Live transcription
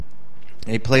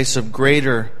a place of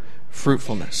greater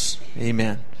fruitfulness.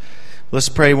 Amen. Let's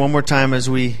pray one more time as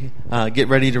we get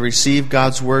ready to receive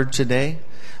God's word today.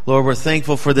 Lord, we're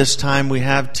thankful for this time we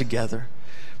have together.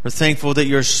 We're thankful that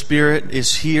your Spirit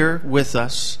is here with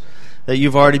us, that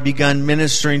you've already begun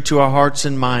ministering to our hearts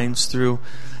and minds through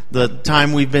the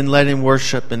time we've been led in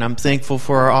worship. And I'm thankful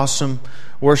for our awesome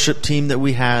worship team that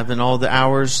we have and all the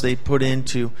hours they put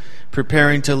into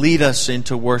preparing to lead us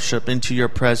into worship, into your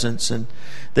presence. And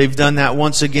they've done that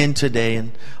once again today.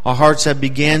 And our hearts have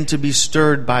began to be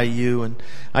stirred by you. And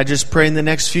I just pray in the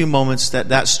next few moments that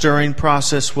that stirring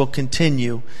process will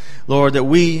continue. Lord, that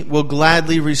we will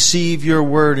gladly receive your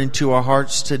word into our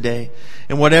hearts today.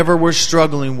 And whatever we're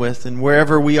struggling with and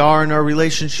wherever we are in our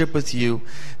relationship with you,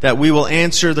 that we will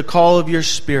answer the call of your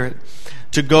Spirit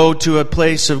to go to a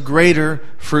place of greater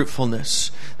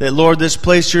fruitfulness. That, Lord, this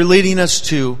place you're leading us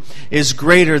to is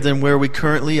greater than where we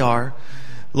currently are.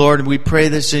 Lord, we pray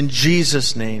this in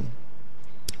Jesus' name.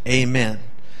 Amen.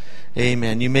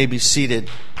 Amen. You may be seated.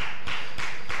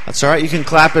 That's all right. You can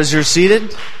clap as you're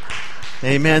seated.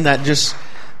 Amen.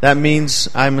 That means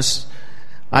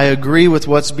I agree with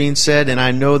what's being said, and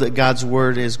I know that God's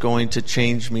word is going to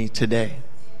change me today.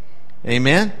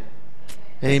 Amen.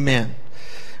 Amen.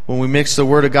 When we mix the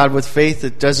word of God with faith,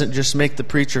 it doesn't just make the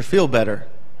preacher feel better.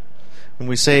 When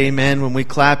we say amen, when we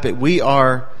clap it, we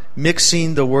are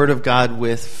mixing the word of God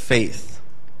with faith.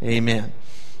 Amen.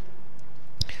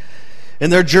 In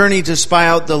their journey to spy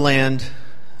out the land,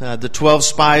 the 12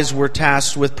 spies were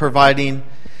tasked with providing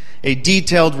a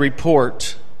detailed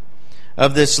report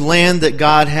of this land that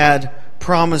God had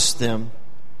promised them.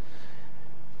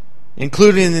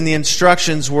 Including in the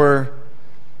instructions were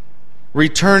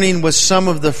returning with some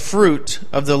of the fruit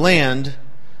of the land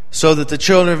so that the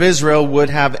children of Israel would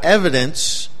have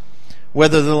evidence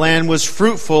whether the land was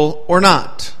fruitful or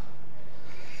not.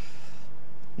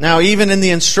 Now, even in the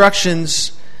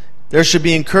instructions, there should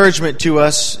be encouragement to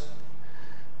us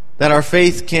that our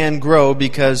faith can grow,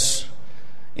 because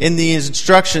in these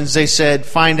instructions they said,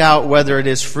 find out whether it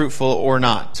is fruitful or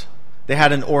not. They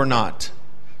had an or not.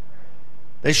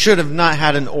 They should have not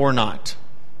had an or not.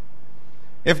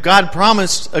 If God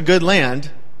promised a good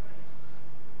land,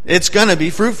 it's going to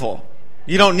be fruitful.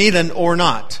 You don't need an or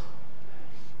not.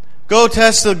 Go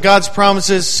test God's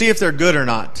promises, see if they're good or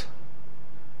not.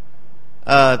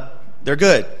 They're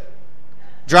good.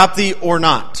 Drop the or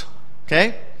not.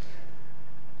 Okay?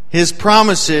 His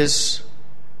promises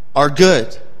are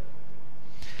good.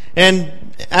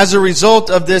 And as a result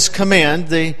of this command,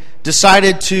 they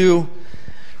decided to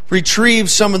retrieve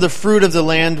some of the fruit of the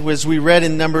land. As we read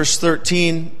in Numbers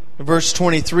 13, verse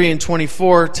 23 and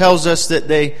 24, tells us that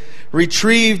they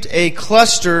retrieved a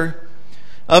cluster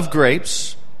of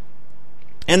grapes.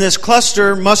 And this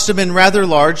cluster must have been rather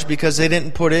large, because they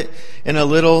didn't put it in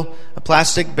a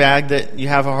plastic bag that you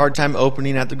have a hard time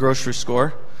opening at the grocery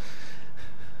store.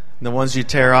 The ones you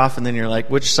tear off and then you're like,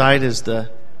 which side is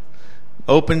the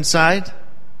open side?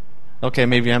 Okay,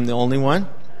 maybe I'm the only one.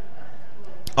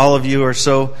 All of you are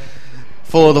so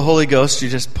full of the Holy Ghost, you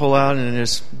just pull out and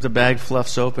the bag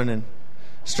fluffs open and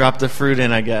just drop the fruit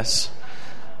in, I guess.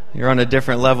 You're on a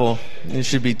different level. You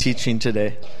should be teaching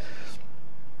today.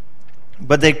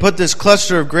 But they put this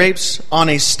cluster of grapes on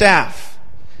a staff,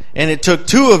 and it took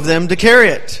 2 of them to carry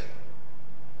it.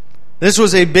 This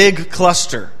was a big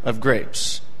cluster of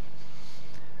grapes.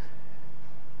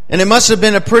 And it must have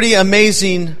been a pretty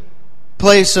amazing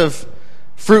place of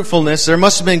fruitfulness. There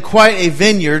must have been quite a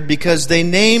vineyard, because they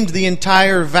named the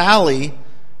entire valley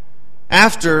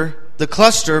after the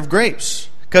cluster of grapes.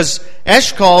 Because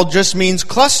Eshcol just means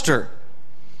cluster.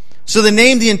 So they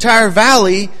named the entire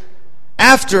valley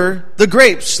after the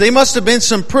grapes. They must have been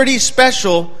some pretty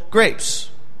special grapes.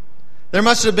 There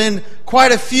must have been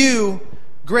quite a few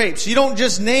grapes. You don't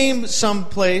just name some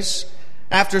place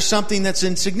after something that's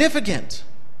insignificant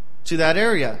to that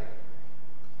area.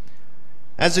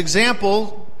 As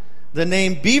example, the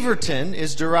name Beaverton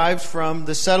is derived from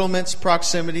the settlement's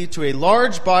proximity to a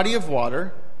large body of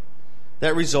water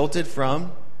that resulted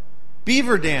from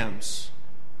beaver dams.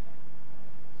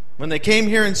 When they came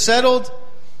here and settled,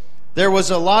 there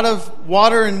was a lot of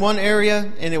water in one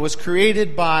area, and it was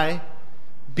created by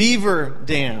beaver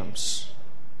dams.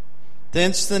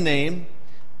 Thence the name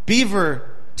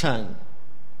Beaverton,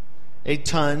 a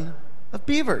ton of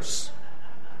beavers.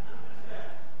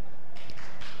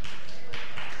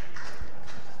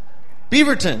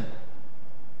 Beaverton.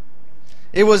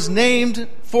 It was named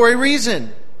for a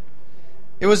reason.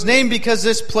 It was named because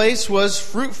this place was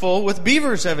fruitful with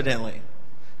beavers, evidently.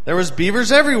 There was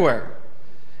beavers everywhere.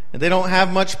 And they don't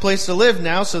have much place to live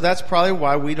now, so that's probably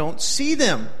why we don't see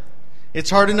them It's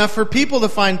hard enough for people to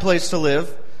find a place to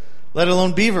live, let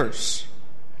alone beavers.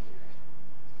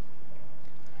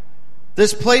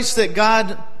 This place that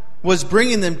God was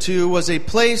bringing them to was a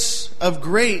place of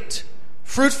great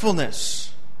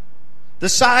fruitfulness. The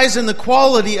size and the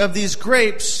quality of these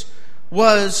grapes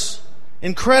was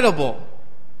incredible.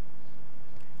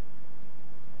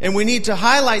 And we need to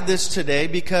highlight this today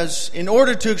because in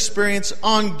order to experience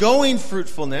ongoing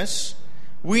fruitfulness,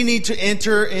 we need to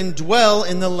enter and dwell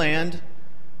in the land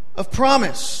of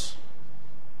promise.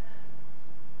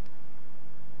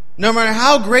 No matter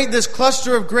how great this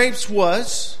cluster of grapes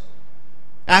was,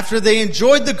 after they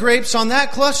enjoyed the grapes on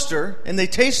that cluster and they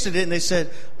tasted it and they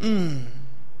said,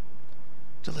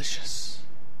 delicious.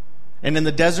 And in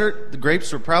the desert, the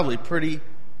grapes were probably pretty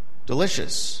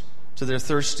delicious to their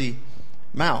thirsty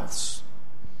mouths.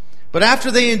 But after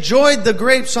they enjoyed the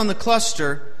grapes on the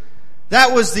cluster,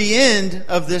 that was the end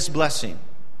of this blessing.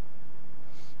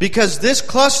 Because this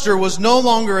cluster was no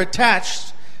longer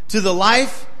attached to the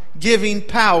life-giving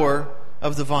power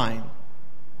of the vine.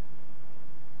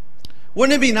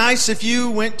 Wouldn't it be nice if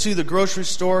you went to the grocery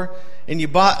store and you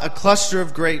bought a cluster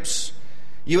of grapes,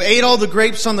 you ate all the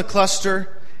grapes on the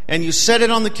cluster, and you set it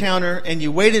on the counter, and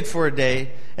you waited for a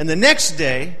day, and the next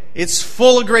day, it's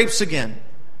full of grapes again?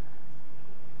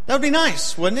 That would be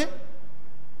nice, wouldn't it?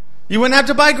 You wouldn't have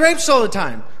to buy grapes all the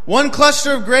time. One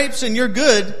cluster of grapes, and you're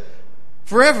good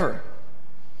forever.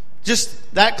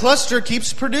 Just that cluster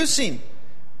keeps producing.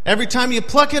 Every time you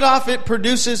pluck it off, it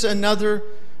produces another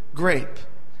grape.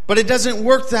 But it doesn't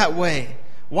work that way.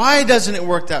 Why doesn't it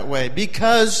work that way?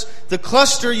 Because the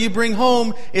cluster you bring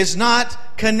home is not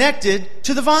connected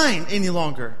to the vine any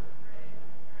longer.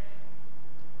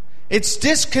 It's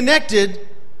disconnected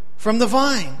from the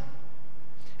vine.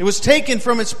 It was taken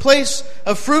from its place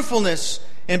of fruitfulness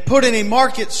and put in a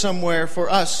market somewhere for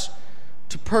us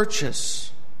to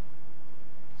purchase.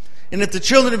 And if the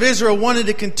children of Israel wanted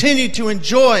to continue to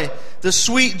enjoy the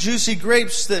sweet, juicy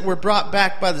grapes that were brought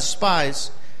back by the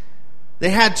spies, they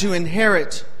had to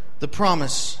inherit the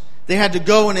promise. They had to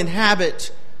go and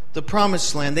inhabit the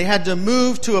promised land. They had to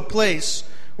move to a place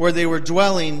where they were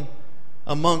dwelling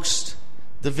amongst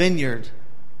the vineyard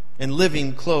and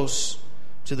living close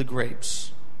to the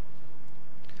grapes.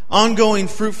 Ongoing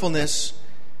fruitfulness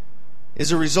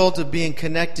is a result of being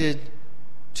connected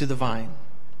to the vine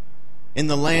in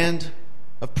the land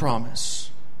of promise.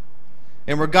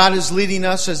 And where God is leading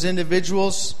us as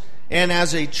individuals and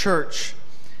as a church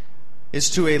is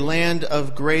to a land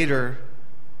of greater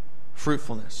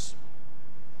fruitfulness.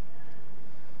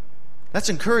 That's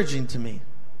encouraging to me.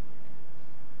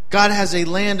 God has a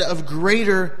land of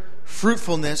greater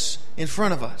fruitfulness in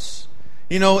front of us.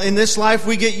 You know, in this life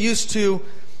we get used to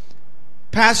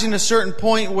passing a certain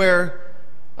point where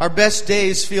our best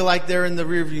days feel like they're in the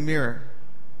rearview mirror.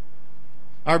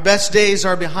 Our best days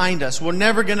are behind us. We're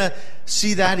never going to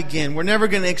see that again. We're never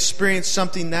going to experience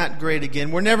something that great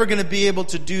again. We're never going to be able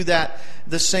to do that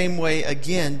the same way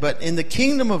again. But in the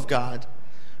kingdom of God,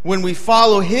 when we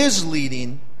follow His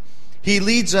leading, He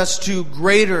leads us to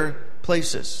greater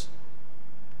places.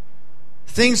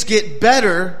 Things get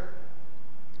better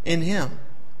in Him.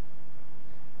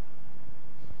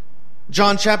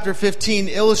 John chapter 15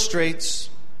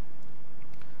 illustrates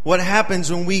what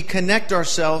happens when we connect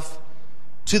ourselves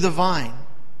to the vine.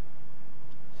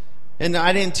 And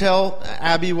I didn't tell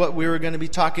Abby what we were going to be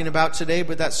talking about today,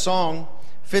 but that song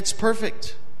fits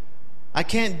perfect. I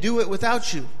can't do it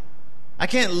without you. I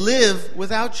can't live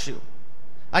without you.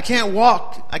 I can't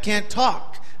walk. I can't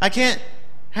talk. I can't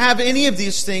have any of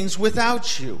these things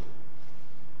without you.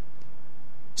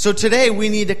 So today we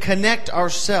need to connect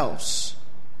ourselves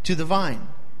to the vine.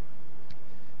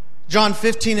 John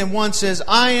 15:1 says,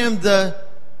 I am the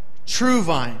true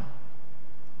vine,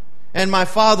 and my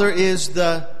Father is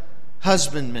the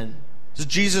husbandman. So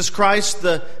Jesus Christ,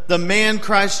 the man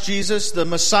Christ Jesus, the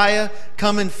Messiah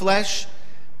come in flesh,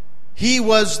 He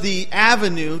was the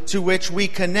avenue to which we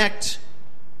connect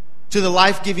to the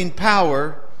life-giving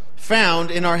power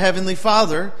found in our Heavenly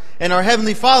Father. And our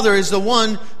Heavenly Father is the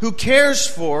one who cares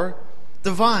for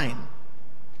the vine.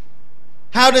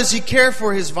 How does He care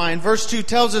for His vine? Verse 2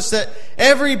 tells us that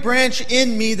every branch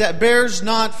in me that bears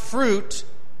not fruit,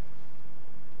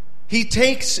 He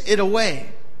takes it away.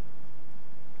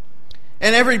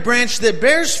 And every branch that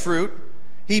bears fruit,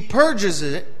 He purges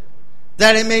it,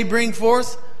 that it may bring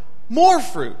forth more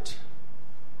fruit.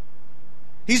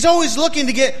 He's always looking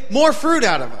to get more fruit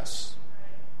out of us.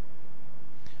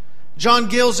 John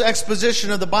Gill's exposition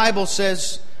of the Bible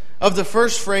says, of the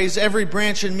first phrase, every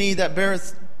branch in me that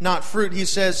beareth not fruit, he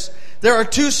says, there are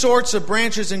two sorts of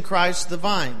branches in Christ, the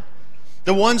vine.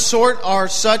 The one sort are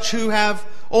such who have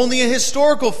only a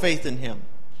historical faith in Him,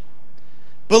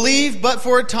 believe but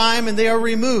for a time, and they are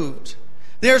removed.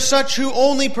 They are such who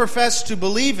only profess to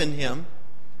believe in Him,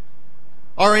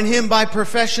 are in Him by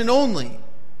profession only.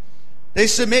 They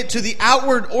submit to the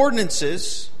outward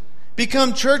ordinances,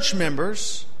 become church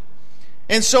members,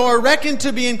 and so are reckoned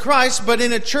to be in Christ, but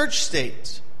in a church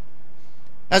state.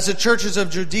 As the churches of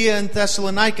Judea and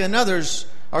Thessalonica and others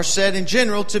are said in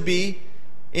general to be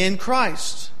in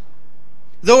Christ.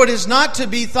 Though it is not to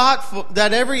be thought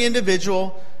that every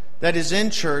individual that is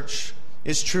in church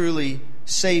is truly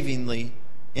savingly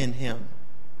in Him.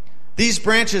 These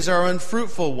branches are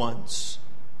unfruitful ones.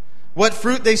 What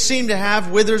fruit they seem to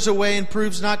have withers away and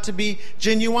proves not to be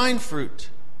genuine fruit.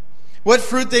 What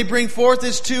fruit they bring forth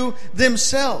is to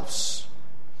themselves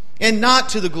and not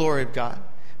to the glory of God,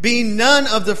 being none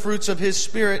of the fruits of His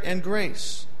Spirit and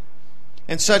grace.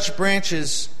 And such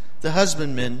branches the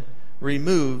husbandman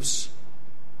removes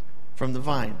from the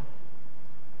vine.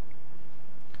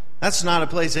 That's not a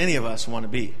place any of us want to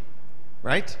be,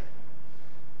 right?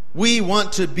 We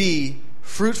want to be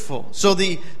fruitful. So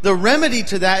the remedy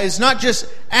to that is not just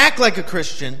act like a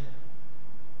Christian.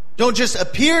 Don't just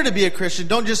appear to be a Christian.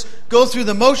 Don't just go through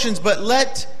the motions, but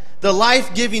let the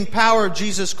life-giving power of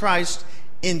Jesus Christ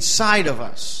inside of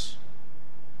us.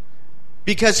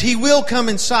 Because He will come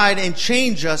inside and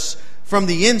change us from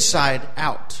the inside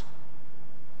out.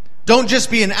 Don't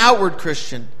just be an outward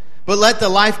Christian, but let the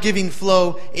life-giving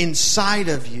flow inside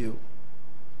of you.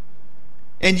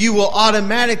 And you will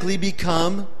automatically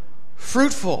become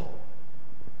fruitful.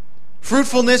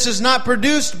 Fruitfulness is not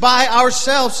produced by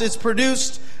ourselves. It's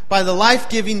produced by the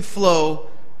life-giving flow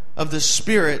of the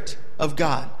Spirit of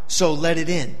God. So let it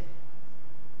in.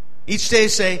 Each day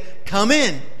say, come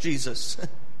in, Jesus.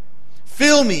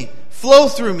 Fill me, flow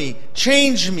through me,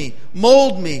 change me,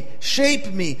 mold me,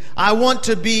 shape me. I want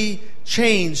to be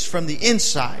changed from the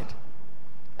inside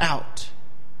out.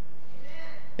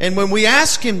 And when we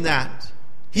ask Him that,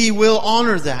 He will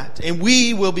honor that, and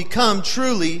we will become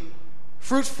truly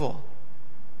fruitful.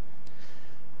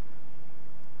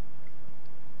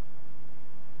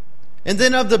 And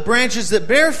then of the branches that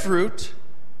bear fruit,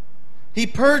 He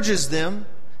purges them,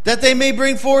 that they may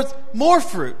bring forth more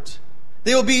fruit.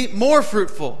 They will be more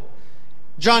fruitful.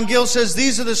 John Gill says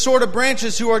these are the sort of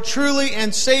branches who are truly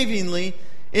and savingly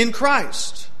in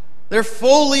Christ. They're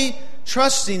fully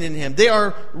trusting in Him. They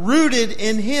are rooted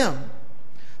in Him,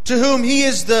 to whom He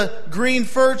is the green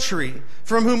fir tree,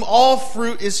 from whom all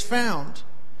fruit is found,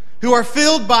 who are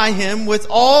filled by Him with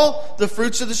all the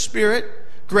fruits of the Spirit,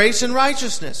 grace and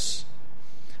righteousness.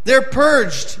 They're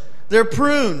purged, they're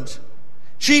pruned,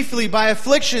 chiefly by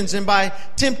afflictions and by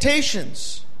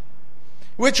temptations,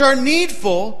 which are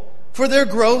needful for their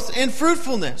growth and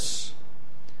fruitfulness,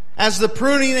 as the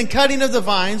pruning and cutting of the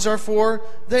vines are for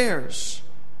theirs.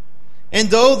 And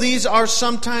though these are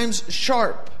sometimes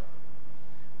sharp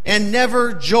and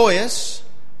never joyous,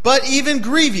 but even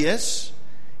grievous,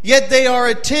 yet they are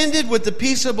attended with the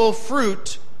peaceable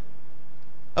fruit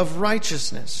of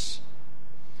righteousness.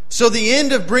 So the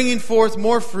end of bringing forth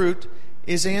more fruit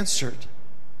is answered.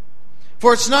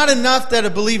 For it's not enough that a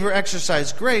believer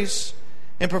exercise grace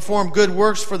and perform good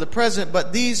works for the present,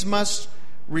 but these must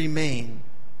remain,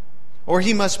 or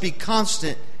he must be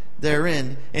constant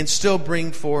therein and still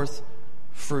bring forth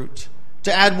fruit.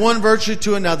 To add one virtue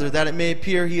to another, that it may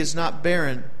appear he is not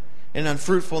barren and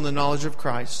unfruitful in the knowledge of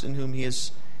Christ, in whom he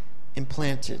is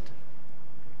implanted.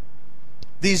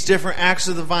 These different acts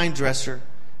of the vine dresser,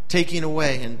 taking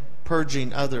away and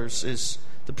purging others, is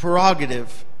the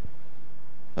prerogative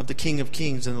of the King of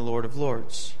Kings and the Lord of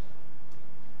Lords.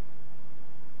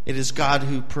 It is God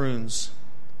who prunes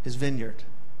His vineyard.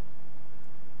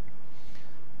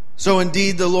 So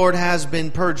indeed, the Lord has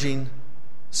been purging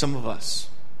some of us.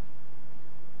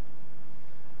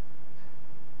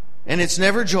 And it's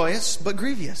never joyous, but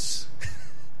grievous.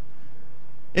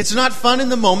 It's not fun in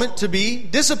the moment to be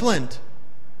disciplined,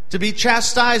 to be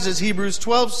chastised, as Hebrews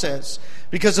 12 says,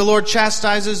 because the Lord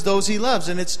chastises those He loves.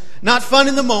 And it's not fun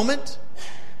in the moment,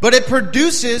 but it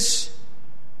produces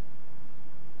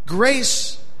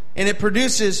grace and it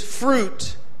produces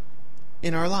fruit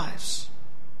in our lives.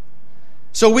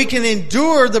 So we can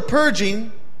endure the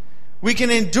purging, we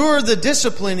can endure the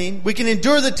disciplining, we can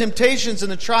endure the temptations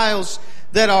and the trials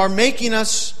that are making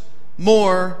us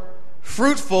more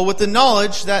fruitful, with the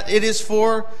knowledge that it is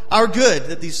for our good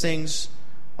that these things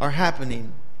are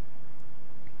happening.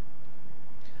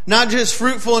 Not just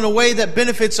fruitful in a way that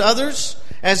benefits others,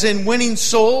 as in winning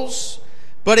souls,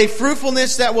 but a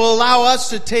fruitfulness that will allow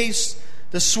us to taste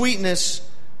the sweetness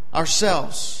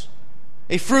ourselves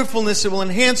A fruitfulness that will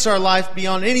enhance our life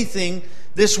beyond anything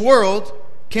this world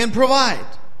can provide.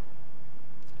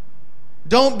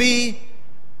 Don't be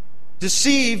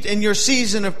deceived in your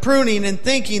season of pruning and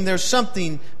thinking there's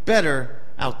something better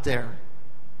out there.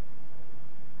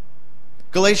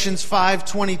 Galatians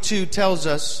 5:22 tells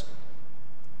us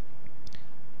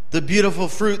the beautiful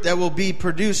fruit that will be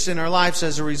produced in our lives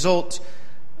as a result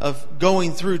of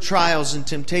going through trials and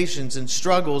temptations and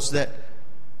struggles that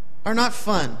are not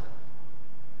fun.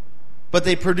 But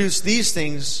they produce these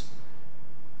things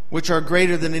which are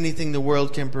greater than anything the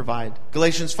world can provide.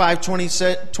 Galatians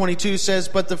 5:22 says,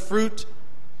 "But the fruit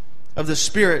of the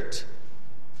Spirit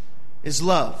is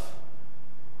love.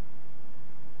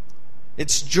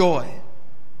 It's joy.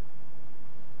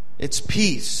 It's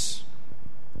peace.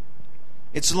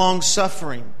 It's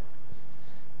long-suffering.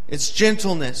 It's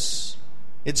gentleness.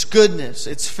 It's goodness.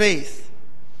 It's faith.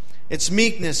 It's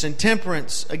meekness and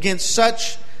temperance. Against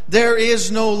such there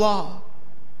is no law."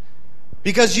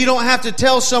 Because you don't have to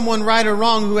tell someone right or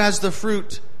wrong who has the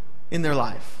fruit in their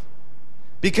life.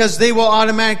 Because they will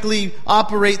automatically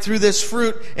operate through this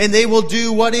fruit and they will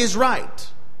do what is right.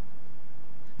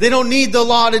 They don't need the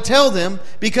law to tell them,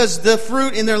 because the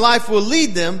fruit in their life will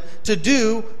lead them to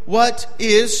do what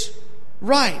is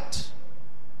right.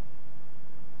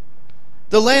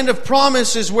 The land of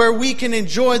promise is where we can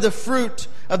enjoy the fruit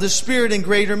of the Spirit in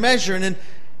greater measure. And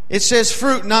it says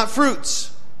fruit, not fruits.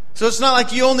 So it's not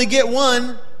like you only get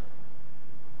one.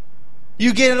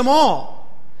 You get them all.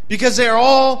 Because they're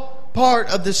all part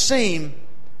of the same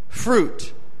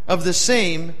fruit, of the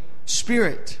same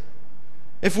Spirit.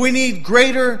 If we need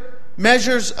greater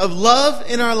measures of love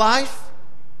in our life,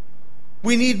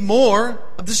 we need more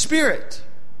of the Spirit.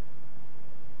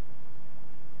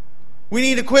 We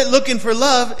need to quit looking for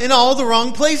love in all the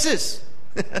wrong places.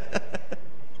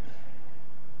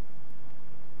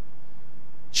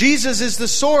 Jesus is the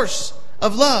source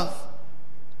of love.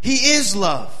 He is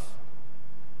love.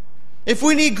 If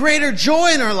we need greater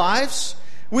joy in our lives,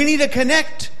 we need to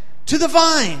connect to the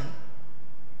vine.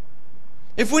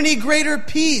 If we need greater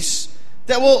peace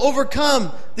that will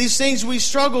overcome these things we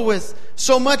struggle with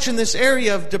so much in this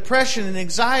area of depression and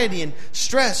anxiety and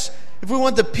stress, if we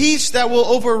want the peace that will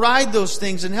override those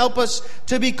things and help us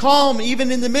to be calm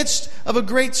even in the midst of a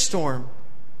great storm,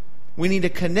 we need to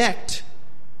connect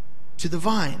to the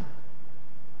vine.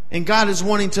 And God is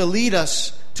wanting to lead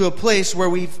us to a place where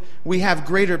we have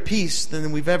greater peace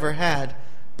than we've ever had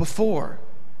before.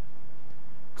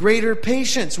 Greater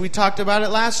patience. We talked about it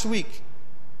last week.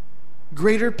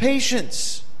 Greater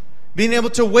patience. Being able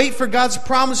to wait for God's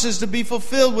promises to be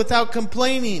fulfilled without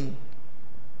complaining.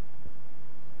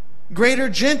 Greater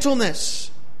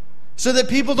gentleness. So that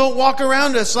people don't walk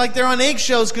around us like they're on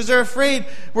eggshells because they're afraid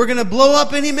we're going to blow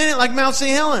up any minute like Mount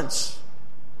St. Helens.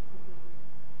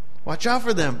 Watch out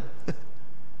for them. Be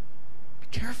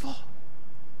careful.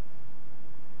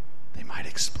 They might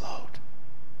explode.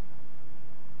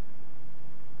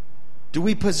 Do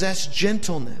we possess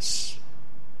gentleness?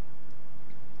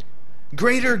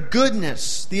 Greater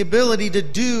goodness, the ability to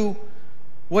do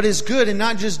what is good, and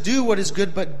not just do what is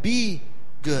good, but be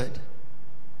good.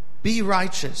 Be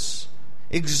righteous.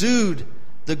 Exude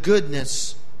the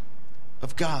goodness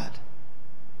of God.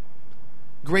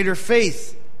 Greater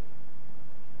faith.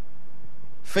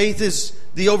 Faith is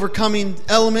the overcoming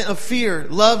element of fear.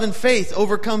 Love and faith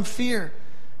overcome fear.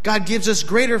 God gives us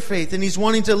greater faith, and He's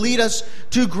wanting to lead us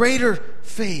to greater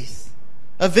faith.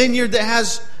 A vineyard that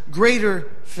has greater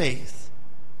faith.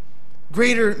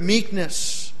 Greater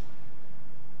meekness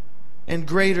and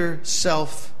greater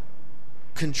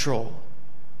self-control.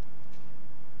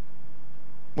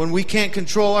 When we can't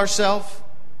control ourselves,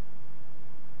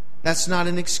 that's not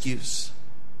an excuse.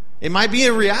 It might be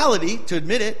a reality to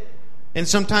admit it, and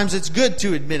sometimes it's good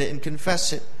to admit it and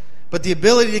confess it. But the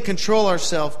ability to control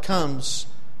ourselves comes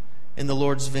in the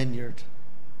Lord's vineyard.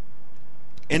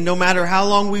 And no matter how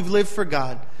long we've lived for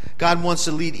God, God wants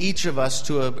to lead each of us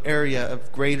to an area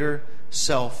of greater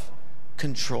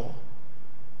self-control.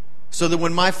 So that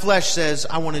when my flesh says,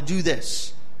 I want to do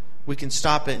this, we can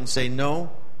stop it and say,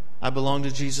 no, I belong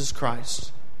to Jesus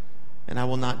Christ, and I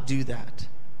will not do that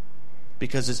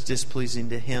because it's displeasing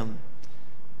to Him.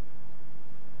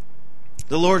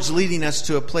 The Lord's leading us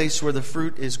to a place where the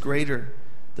fruit is greater,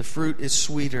 the fruit is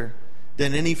sweeter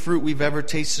than any fruit we've ever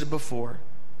tasted before.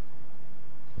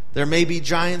 There may be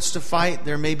giants to fight,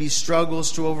 there may be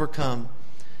struggles to overcome,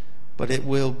 but it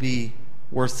will be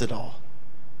worth it all.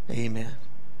 Amen.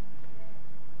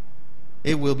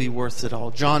 It will be worth it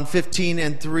all. John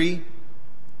 15:3.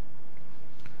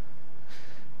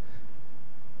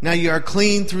 Now you are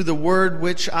clean through the word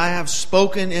which I have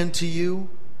spoken unto you.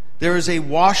 There is a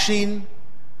washing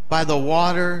by the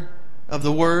water of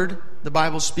the Word the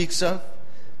Bible speaks of.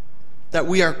 That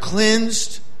we are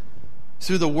cleansed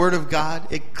through the Word of God.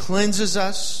 It cleanses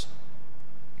us.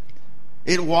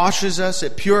 It washes us.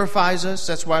 It purifies us.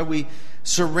 That's why we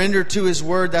surrender to His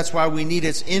Word. That's why we need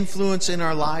its influence in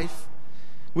our life.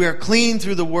 We are clean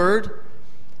through the Word.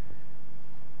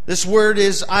 This word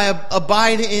is, I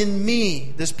abide in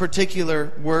me, this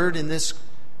particular word in this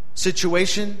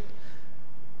situation.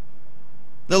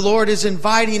 The Lord is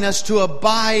inviting us to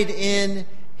abide in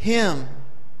Him.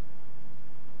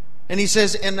 And He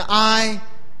says, and I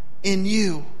in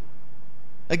you.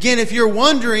 Again, if you're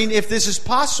wondering if this is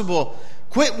possible,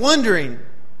 quit wondering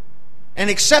and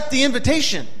accept the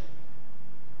invitation.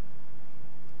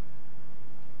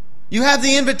 You have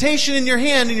the invitation in your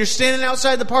hand and you're standing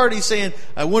outside the party saying,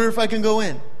 I wonder if I can go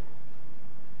in.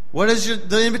 What does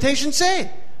the invitation say?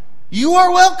 You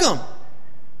are welcome.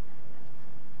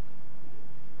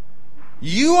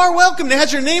 You are welcome. It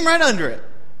has your name right under it.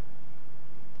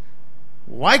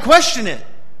 Why question it?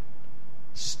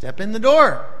 Step in the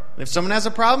door. If someone has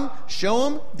a problem, show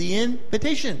them the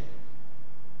invitation.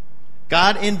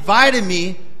 God invited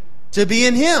me to be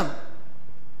in Him.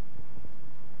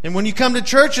 And when you come to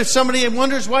church, if somebody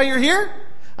wonders why you're here,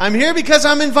 I'm here because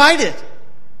I'm invited.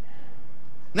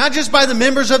 Not just by the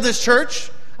members of this church.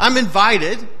 I'm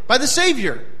invited by the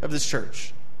Savior of this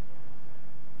church.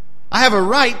 I have a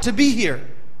right to be here.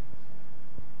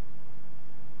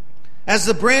 As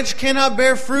the branch cannot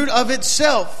bear fruit of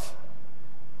itself,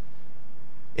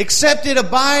 except it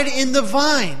abide in the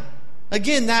vine.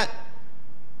 Again, that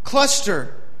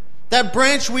cluster, that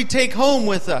branch we take home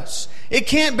with us. It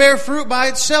can't bear fruit by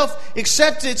itself,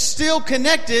 except it's still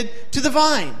connected to the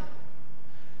vine.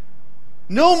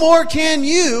 No more can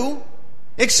you,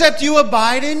 except you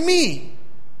abide in me.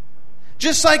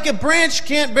 Just like a branch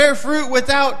can't bear fruit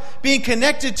without being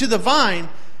connected to the vine,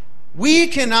 we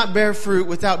cannot bear fruit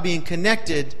without being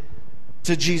connected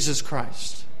to Jesus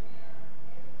Christ.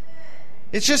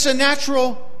 It's just a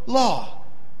natural law.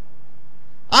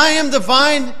 I am the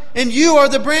vine and you are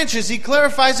the branches. He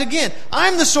clarifies again.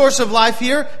 I'm the source of life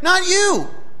here, not you.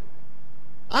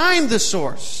 I'm the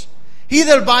source. He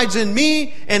that abides in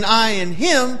me and I in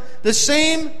him, the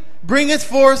same bringeth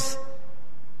forth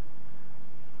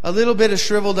a little bit of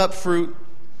shriveled up fruit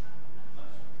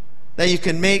that you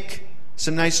can make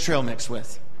some nice trail mix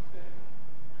with.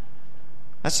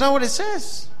 That's not what it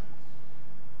says.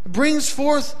 It brings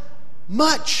forth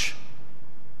much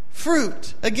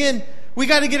fruit. Again, we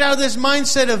got to get out of this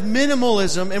mindset of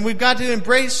minimalism and we've got to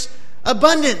embrace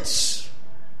abundance.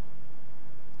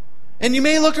 And you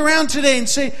may look around today and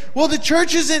say, well, the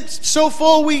church isn't so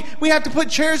full, we have to put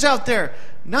chairs out there.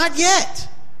 Not yet.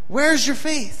 Where's your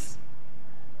faith?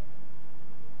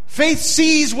 Faith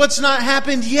sees what's not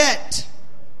happened yet.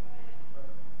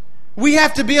 We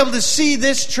have to be able to see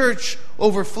this church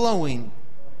overflowing.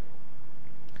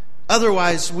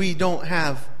 Otherwise, we don't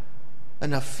have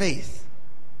enough faith.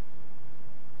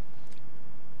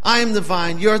 I am the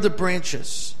vine, you're the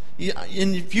branches.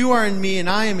 And if you are in me and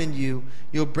I am in you,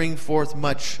 you'll bring forth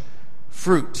much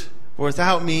fruit. For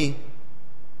without me,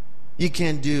 you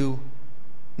can do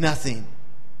nothing.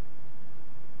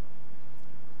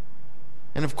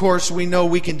 And of course, we know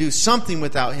we can do something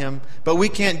without Him, but we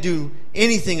can't do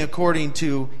anything according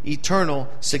to eternal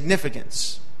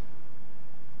significance.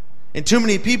 And too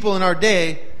many people in our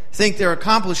day think they're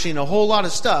accomplishing a whole lot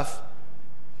of stuff,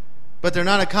 but they're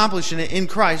not accomplishing it in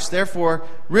Christ. Therefore,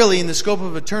 really, in the scope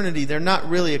of eternity, they're not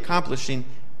really accomplishing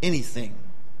anything.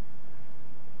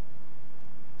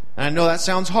 And I know that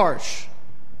sounds harsh,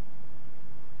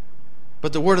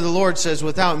 but the word of the Lord says,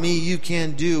 without me, you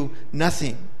can do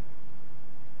nothing.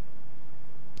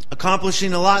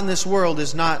 Accomplishing a lot in this world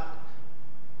is not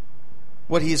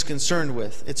what He is concerned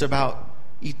with. It's about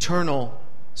eternal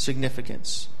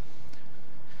significance.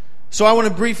 So I want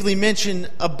to briefly mention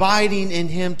abiding in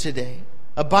Him today.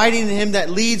 Abiding in Him that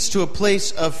leads to a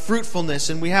place of fruitfulness.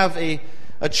 And we have a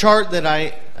chart that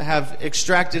I have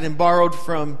extracted and borrowed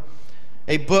from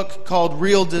a book called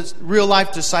Real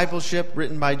Life Discipleship,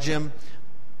 written by Jim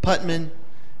Putman.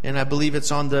 And I believe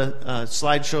it's on the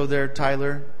slideshow there,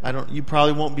 Tyler. You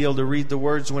probably won't be able to read the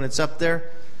words when it's up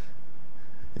there.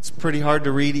 It's pretty hard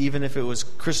to read even if it was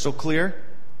crystal clear.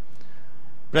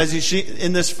 But as you see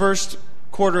in this first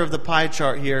quarter of the pie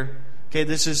chart here, okay,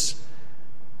 this is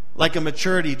like a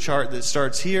maturity chart that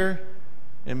starts here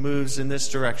and moves in this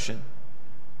direction.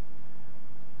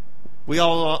 We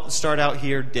all start out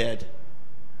here dead.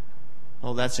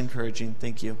 Oh, that's encouraging.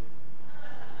 Thank you.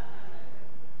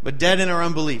 But dead in our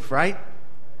unbelief, right?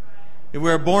 If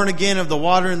we're born again of the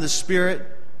water and the Spirit,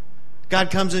 God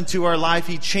comes into our life.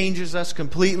 He changes us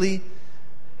completely.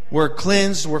 We're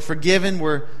cleansed. We're forgiven.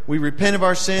 We repent of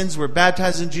our sins. We're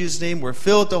baptized in Jesus' name. We're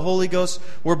filled with the Holy Ghost.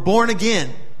 We're born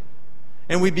again.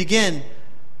 And we begin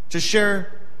to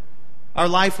share our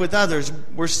life with others.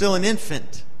 We're still an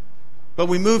infant. But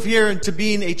we move here into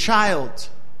being a child.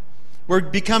 We're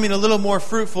becoming a little more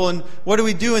fruitful. And what do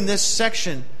we do in this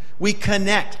section? We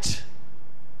connect.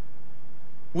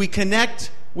 We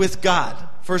connect with God,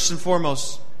 first and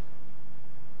foremost.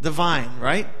 The vine,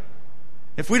 right?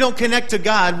 If we don't connect to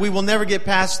God, we will never get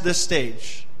past this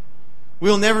stage. We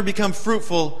will never become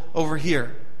fruitful over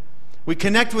here. We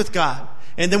connect with God.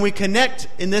 And then we connect,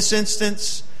 in this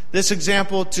instance, this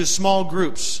example, to small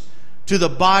groups, to the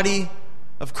body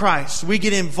of Christ. We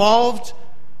get involved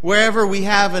wherever we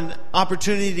have an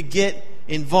opportunity to get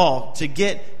involved, to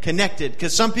get connected.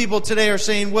 Because some people today are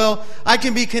saying, well, I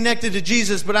can be connected to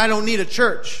Jesus, but I don't need a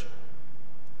church.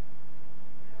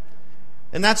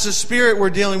 And that's the spirit we're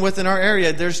dealing with in our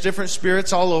area. There's different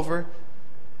spirits all over.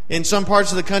 In some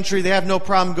parts of the country, they have no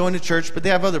problem going to church, but they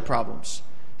have other problems.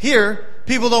 Here,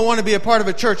 people don't want to be a part of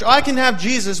a church. Oh, I can have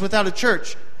Jesus without a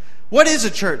church. What is a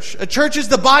church? A church is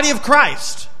the body of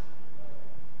Christ.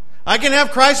 I can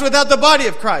have Christ without the body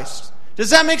of Christ.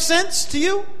 Does that make sense to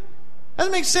you? That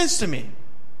makes sense to me.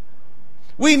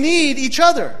 We need each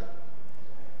other.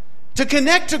 To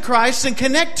connect to Christ and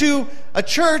connect to a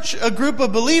church, a group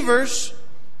of believers,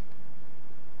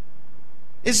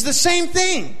 is the same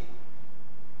thing.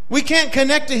 We can't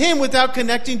connect to Him without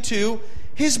connecting to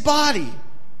His body.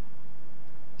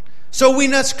 So we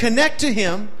must connect to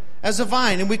Him as a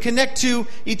vine, and we connect to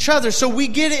each other. So we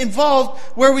get involved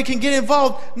where we can get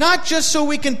involved, not just so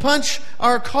we can punch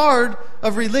our card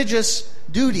of religious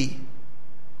duty.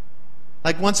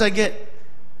 Like once I get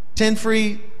 10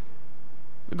 free,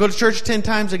 go to church 10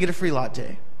 times, I get a free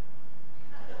latte.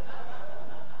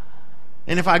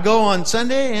 And if I go on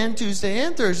Sunday and Tuesday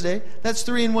and Thursday, that's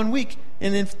 3 in 1 week.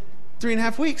 And in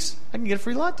 3.5 weeks, I can get a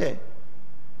free latte.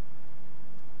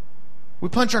 We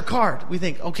punch our card. We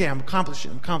think, okay, I'm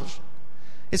accomplishing.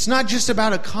 It's not just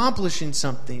about accomplishing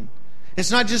something.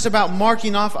 It's not just about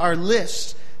marking off our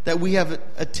list that we have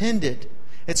attended.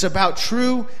 It's about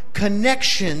true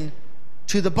connection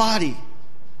to the body,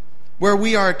 where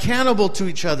we are accountable to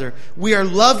each other. We are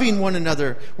loving one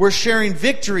another. We're sharing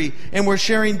victory and we're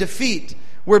sharing defeat.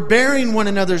 We're bearing one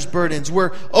another's burdens.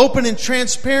 We're open and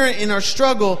transparent in our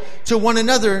struggle to one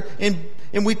another.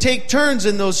 And we take turns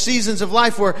in those seasons of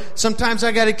life where sometimes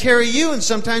I got to carry you and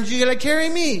sometimes you got to carry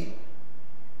me.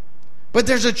 But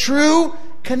there's a true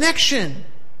connection.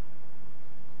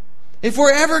 If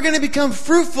we're ever going to become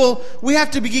fruitful, we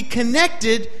have to be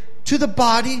connected to the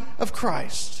body of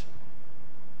Christ.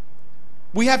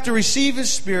 We have to receive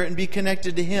His Spirit and be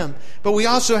connected to Him. But we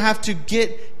also have to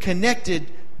get connected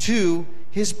to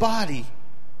His body.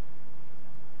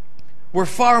 We're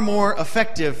far more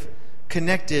effective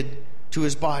connected to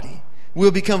His body.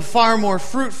 We'll become far more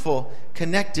fruitful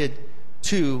connected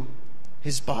to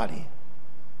His body.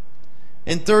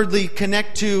 And thirdly,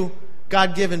 connect to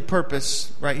God-given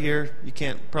purpose. Right here, you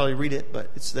can't probably read it,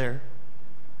 but it's there.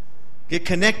 Get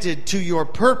connected to your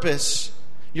purpose,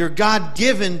 your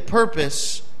God-given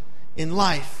purpose in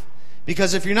life.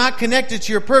 Because if you're not connected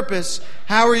to your purpose,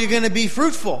 how are you going to be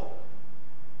fruitful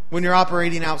when you're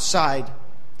operating outside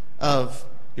of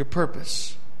your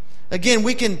purpose? Again,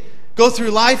 we can go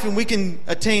through life and we can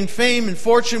attain fame and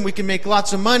fortune. We can make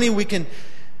lots of money. We can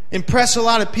impress a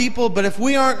lot of people. But if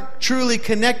we aren't truly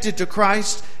connected to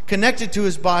Christ, connected to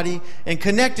His body, and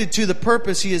connected to the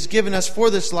purpose He has given us for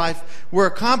this life, we're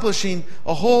accomplishing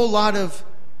a whole lot of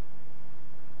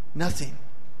nothing.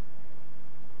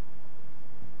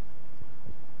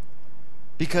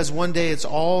 Because one day it's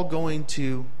all going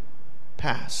to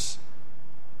pass.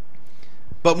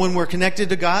 But when we're connected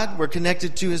to God, we're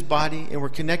connected to His body, and we're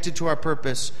connected to our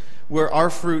purpose, where our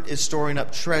fruit is storing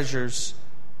up treasures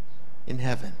in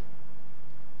heaven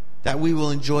that we will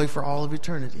enjoy for all of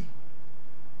eternity.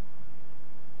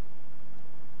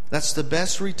 That's the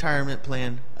best retirement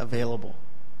plan available.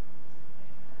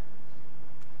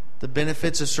 The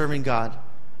benefits of serving God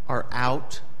are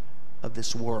out of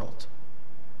this world.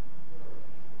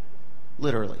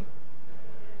 Literally.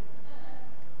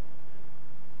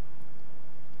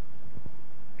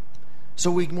 So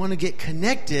we want to get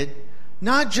connected,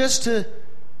 not just to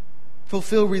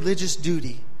fulfill religious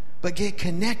duty, but get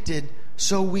connected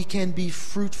so we can be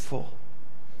fruitful.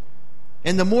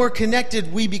 And the more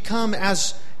connected we become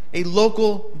as a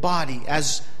local body,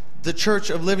 as the Church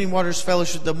of Living Waters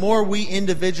Fellowship, the more we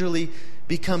individually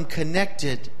become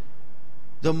connected,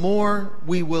 the more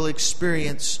we will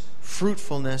experience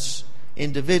fruitfulness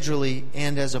individually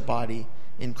and as a body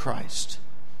in Christ.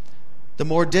 The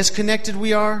more disconnected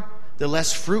we are, the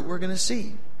less fruit we're going to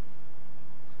see.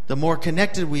 The more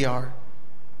connected we are,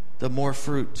 the more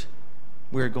fruit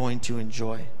we're going to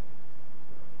enjoy.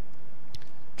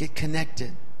 Get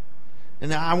connected.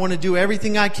 And I want to do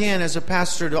everything I can as a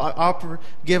pastor to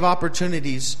give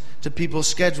opportunities to people's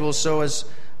schedules, so as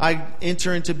I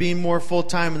enter into being more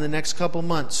full-time in the next couple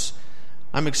months,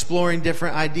 I'm exploring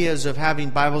different ideas of having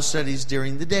Bible studies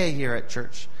during the day here at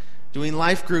church, doing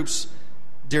life groups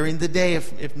during the day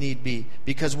if need be,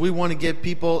 because we want to give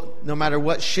people, no matter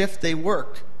what shift they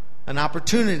work, an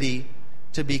opportunity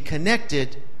to be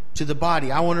connected to the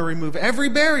body. I want to remove every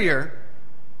barrier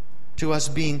to us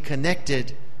being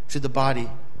connected to the body.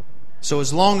 So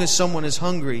as long as someone is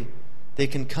hungry, they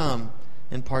can come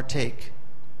and partake.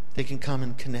 They can come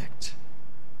and connect.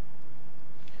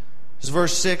 This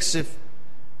verse 6,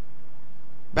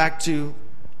 back to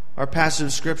our passage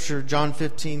of Scripture, John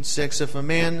 15:6. If a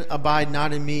man abide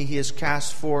not in me, he is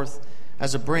cast forth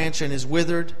as a branch and is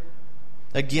withered.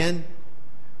 Again,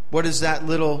 what does that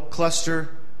little cluster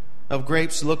of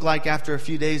grapes look like after a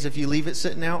few days if you leave it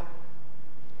sitting out?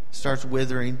 It starts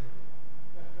withering.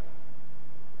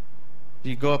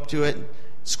 You go up to it,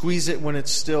 squeeze it when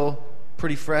it's still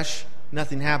pretty fresh,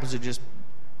 nothing happens. It just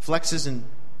flexes and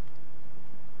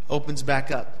opens back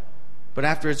up. But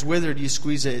after it's withered, you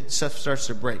squeeze it, it starts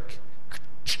to break.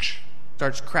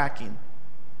 Starts cracking.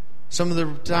 Some of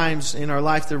the times in our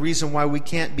life, the reason why we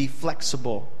can't be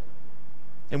flexible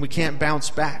and we can't bounce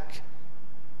back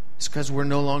is because we're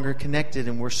no longer connected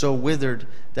and we're so withered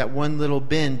that one little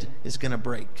bend is going to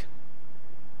break.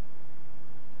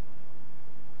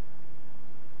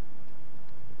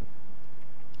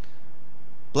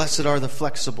 Blessed are the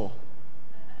flexible,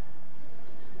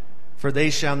 for they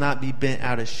shall not be bent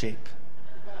out of shape.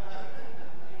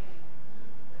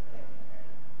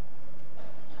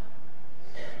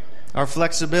 Our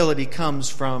flexibility comes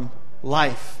from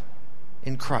life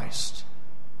in Christ.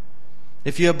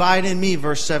 If you abide in me,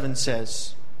 verse 7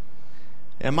 says,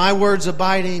 and my words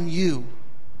abide in you.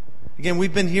 Again,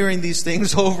 we've been hearing these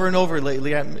things over and over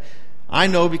lately. I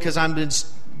know because I've been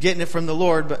getting it from the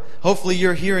Lord, but hopefully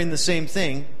you're hearing the same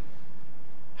thing.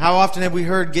 How often have we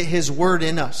heard, get His word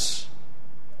in us?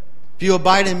 If you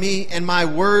abide in me and my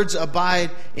words abide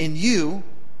in you,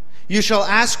 you shall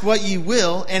ask what ye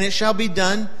will, and it shall be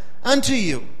done unto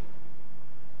you.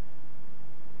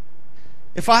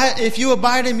 If you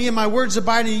abide in me and my words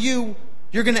abide in you,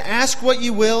 you're going to ask what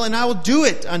you will, and I will do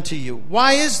it unto you.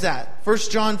 Why is that? 1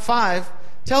 John 5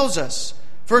 tells us.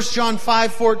 1 John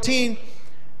 5:14.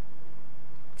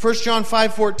 1 John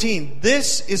 5:14.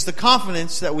 This is the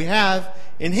confidence that we have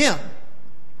in Him,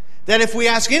 that if we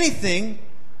ask anything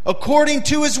according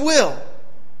to His will,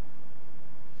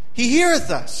 He heareth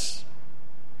us.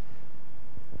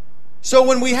 So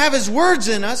when we have His words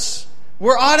in us,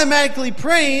 we're automatically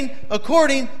praying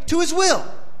according to His will.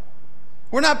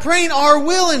 We're not praying our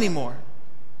will anymore.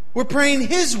 We're praying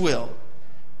His will.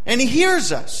 And He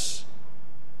hears us.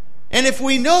 And if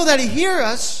we know that He hears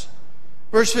us,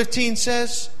 verse 15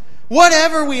 says,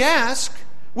 whatever we ask,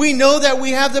 we know that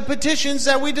we have the petitions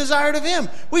that we desired of Him.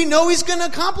 We know He's going to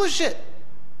accomplish it.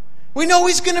 We know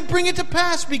He's going to bring it to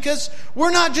pass, because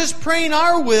we're not just praying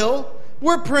our will,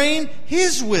 we're praying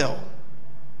His will.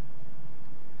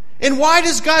 And why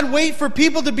does God wait for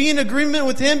people to be in agreement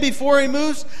with Him before He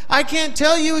moves? I can't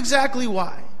tell you exactly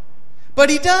why, but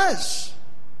He does.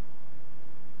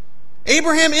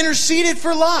 Abraham interceded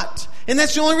for Lot, and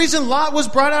that's the only reason Lot was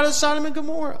brought out of Sodom and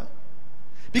Gomorrah.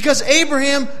 Because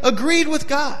Abraham agreed with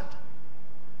God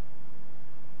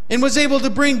and was able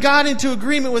to bring God into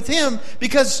agreement with him,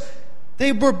 because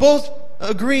they were both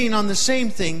agreeing on the same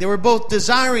thing. They were both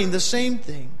desiring the same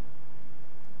thing.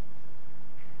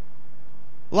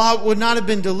 Lot would not have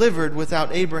been delivered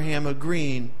without Abraham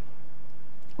agreeing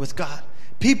with God.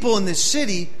 People in this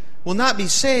city will not be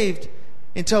saved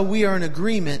until we are in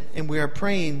agreement and we are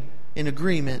praying in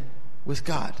agreement with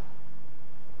God.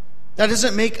 That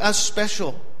doesn't make us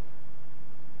special,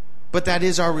 but that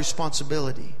is our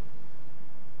responsibility.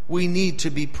 We need to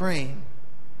be praying,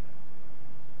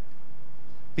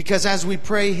 because as we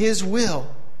pray His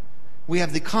will, we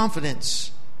have the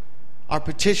confidence our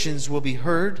petitions will be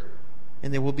heard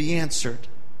and they will be answered.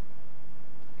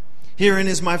 Herein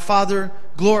is my Father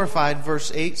glorified,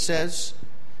 verse 8 says,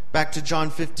 back to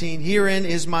John 15, herein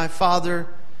is my Father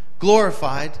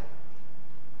glorified,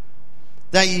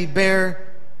 that ye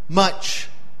bear much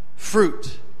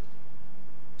fruit.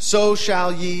 So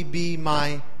shall ye be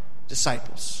my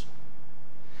disciples.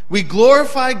 We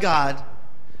glorify God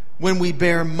when we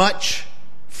bear much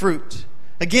fruit.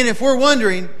 Again, if we're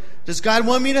wondering, Does God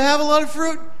want me to have a lot of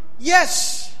fruit?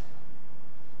 Yes.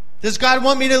 Does God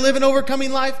want me to live an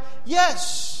overcoming life?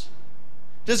 Yes.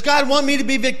 Does God want me to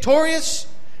be victorious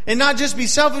and not just be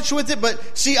selfish with it,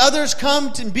 but see others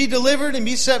come to be delivered and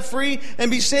be set free and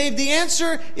be saved? The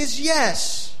answer is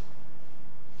yes.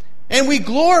 And we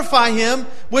glorify Him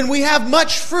when we have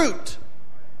much fruit.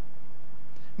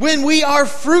 When we are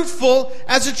fruitful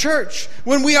as a church.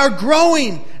 When we are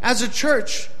growing as a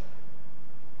church.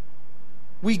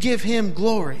 We give Him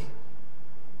glory.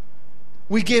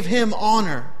 We give Him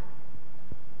honor.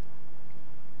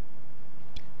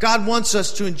 God wants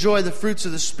us to enjoy the fruits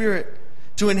of the Spirit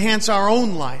to enhance our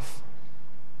own life.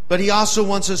 But He also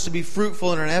wants us to be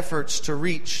fruitful in our efforts to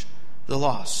reach the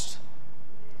lost.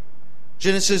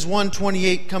 Genesis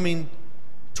 1:28, coming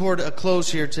toward a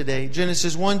close here today.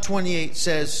 Genesis 1:28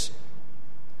 says,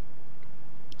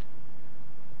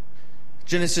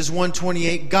 Genesis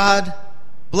 1:28, God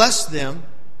blessed them,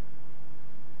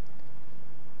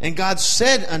 and God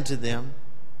said unto them,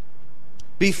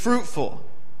 be fruitful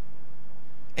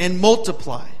and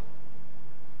multiply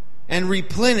and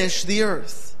replenish the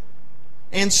earth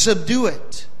and subdue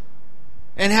it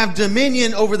and have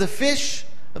dominion over the fish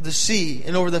of the sea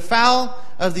and over the fowl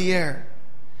of the air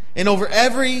and over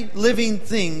every living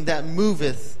thing that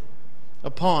moveth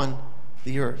upon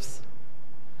the earth.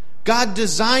 God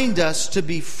designed us to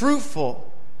be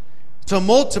fruitful, to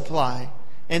multiply,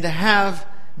 and to have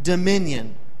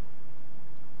dominion.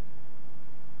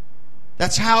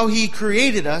 That's how He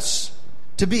created us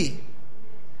to be.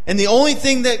 And the only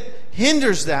thing that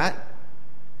hinders that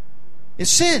is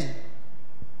sin.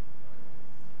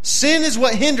 Sin is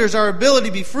what hinders our ability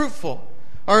to be fruitful,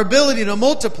 our ability to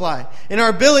multiply, and our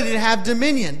ability to have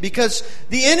dominion. Because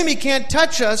the enemy can't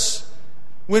touch us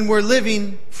when we're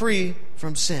living free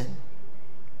from sin.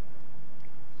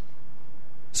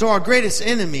 So our greatest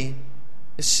enemy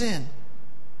is sin.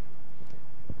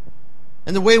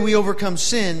 And the way we overcome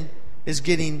sin is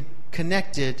getting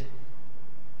connected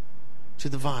to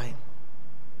the vine.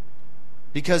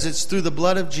 Because it's through the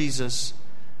blood of Jesus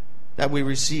that we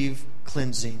receive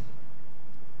cleansing.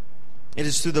 It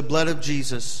is through the blood of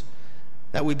Jesus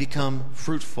that we become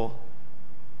fruitful,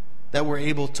 that we're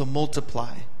able to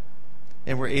multiply,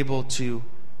 and we're able to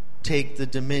take the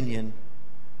dominion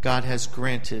God has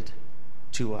granted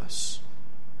to us.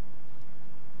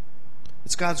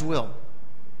 It's God's will.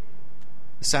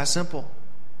 It's that simple.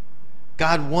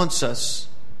 God wants us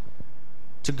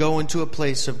to go into a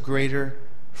place of greater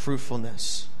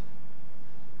fruitfulness.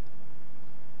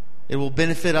 It will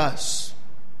benefit us,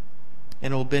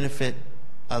 and it will benefit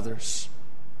others.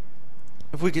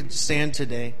 If we could stand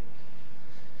today,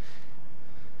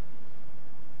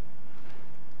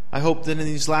 I hope that in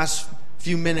these last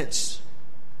few minutes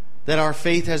that our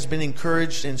faith has been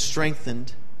encouraged and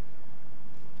strengthened,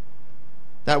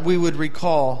 that we would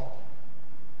recall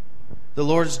the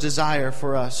Lord's desire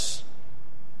for us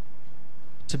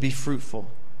to be fruitful,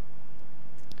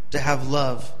 to have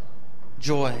love,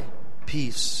 joy,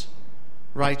 peace,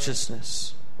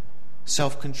 righteousness,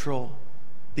 self-control.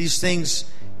 These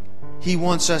things He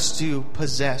wants us to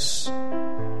possess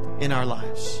in our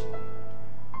lives.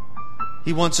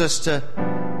 He wants us to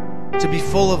be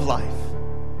full of life.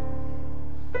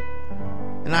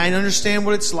 And I understand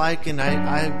what it's like, and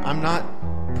I'm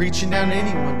not preaching down to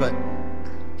anyone, but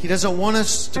He doesn't want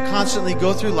us to constantly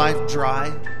go through life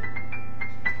dry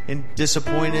and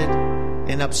disappointed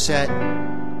and upset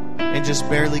and just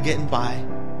barely getting by.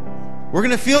 We're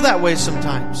going to feel that way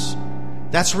sometimes.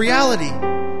 That's reality.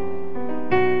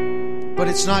 But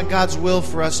it's not God's will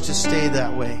for us to stay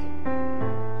that way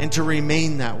and to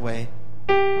remain that way.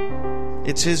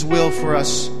 It's His will for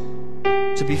us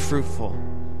to be fruitful,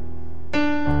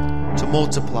 to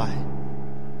multiply,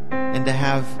 and to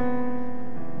have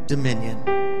dominion.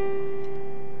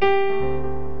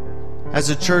 As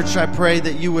a church, I pray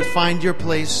that you would find your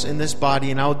place in this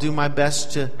body, and I'll do my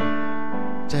best to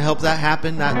help that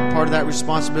happen. That part of that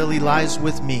responsibility lies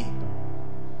with me.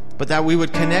 But that we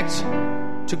would connect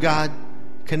to God,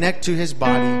 connect to His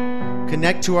body,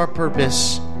 connect to our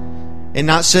purpose, and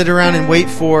not sit around and wait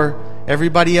for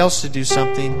everybody else to do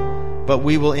something, but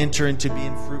we will enter into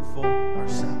being fruitful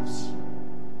ourselves.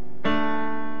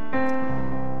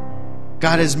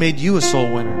 God has made you a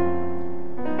soul winner.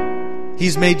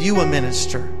 He's made you a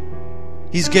minister.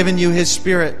 He's given you His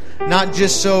Spirit, not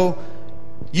just so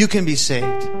you can be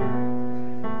saved,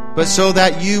 but so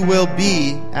that you will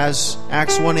be, as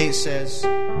Acts 1:8 says,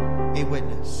 a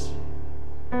witness.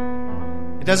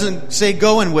 It doesn't say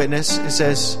go and witness. It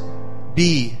says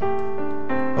be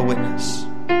a witness.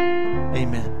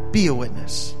 Amen. Be a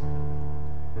witness.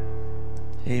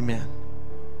 Amen.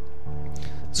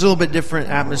 It's a little bit different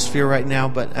atmosphere right now,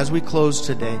 but as we close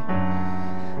today,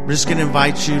 I'm just going to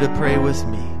invite you to pray with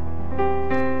me.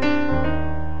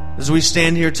 As we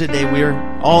stand here today, we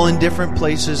are all in different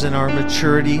places in our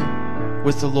maturity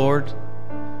with the Lord.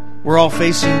 We're all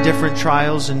facing different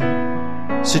trials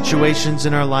and situations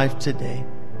in our life today.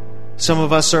 Some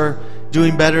of us are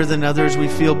doing better than others. We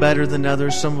feel better than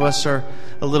others. Some of us are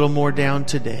a little more down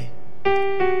today.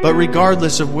 But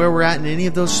regardless of where we're at in any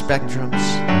of those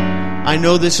spectrums, I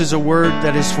know this is a word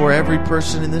that is for every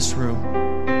person in this room.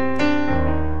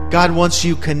 God wants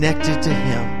you connected to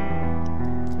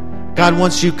Him. God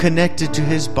wants you connected to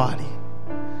His body.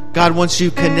 God wants you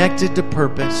connected to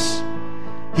purpose.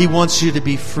 He wants you to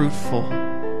be fruitful.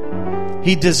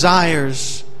 He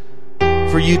desires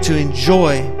for you to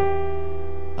enjoy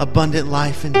abundant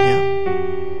life in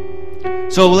Him.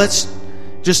 So let's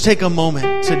just take a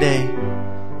moment today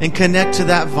and connect to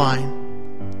that vine.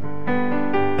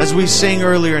 As we sang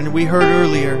earlier and we heard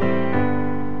earlier,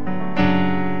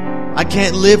 I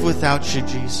can't live without you,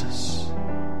 Jesus.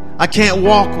 I can't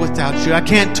walk without you. I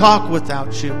can't talk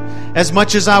without you. As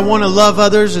much as I want to love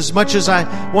others, as much as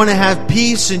I want to have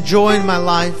peace and joy in my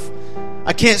life,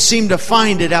 I can't seem to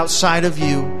find it outside of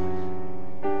you.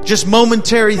 Just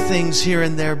momentary things here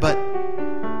and there, but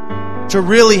to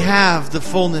really have the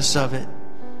fullness of it,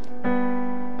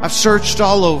 I've searched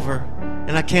all over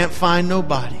and I can't find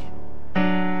nobody.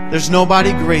 There's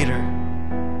nobody greater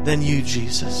than you,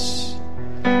 Jesus.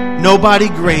 Nobody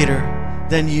greater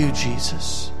than you,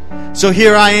 Jesus. So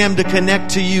here I am to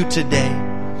connect to you today.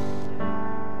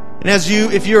 And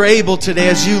if you're able today,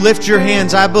 as you lift your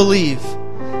hands, I believe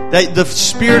that the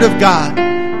Spirit of God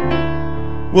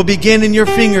will begin in your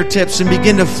fingertips and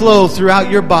begin to flow throughout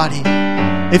your body.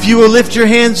 If you will lift your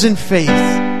hands in faith,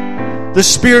 the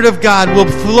Spirit of God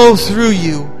will flow through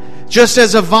you, just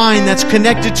as a vine that's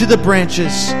connected to the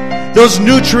branches. Those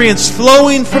nutrients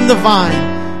flowing from the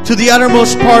vine to the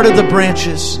uttermost part of the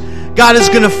branches. God is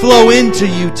going to flow into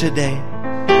you today.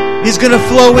 He's going to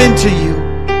flow into you.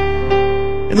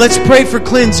 And let's pray for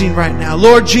cleansing right now.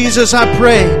 Lord Jesus, I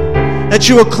pray that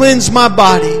you will cleanse my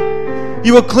body.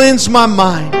 You will cleanse my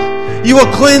mind. You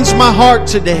will cleanse my heart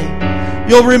today.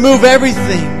 You'll remove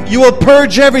everything. You will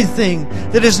purge everything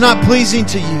that is not pleasing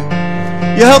to you.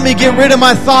 You help me get rid of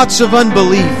my thoughts of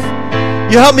unbelief.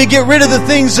 You help me get rid of the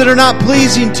things that are not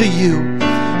pleasing to you.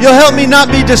 You'll help me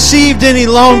not be deceived any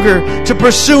longer to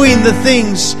pursuing the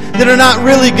things that are not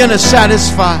really going to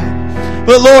satisfy.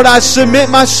 But Lord, I submit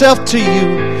myself to you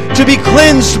to be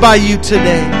cleansed by you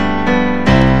today.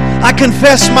 I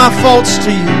confess my faults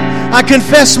to you. I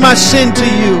confess my sin to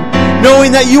you,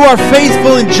 knowing that you are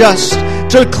faithful and just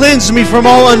to cleanse me from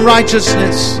all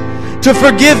unrighteousness, to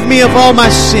forgive me of all my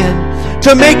sin,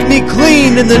 to make me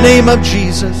clean in the name of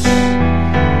Jesus.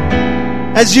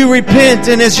 As you repent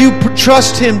and as you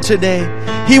trust Him today,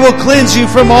 He will cleanse you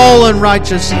from all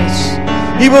unrighteousness.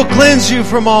 He will cleanse you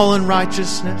from all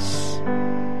unrighteousness.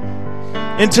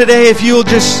 And today, if you'll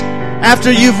just,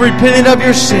 after you've repented of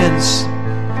your sins,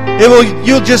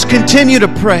 you'll just continue to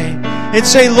pray and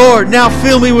say, Lord, now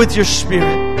fill me with your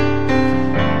Spirit.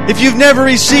 If you've never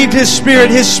received His Spirit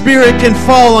can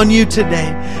fall on you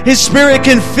today. His Spirit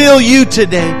can fill you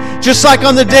today. Just like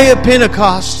on the day of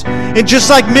Pentecost, and just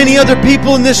like many other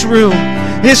people in this room,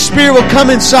 His Spirit will come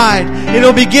inside.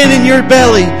 It'll begin in your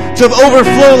belly to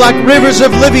overflow like rivers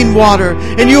of living water.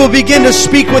 And you will begin to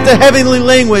speak with the heavenly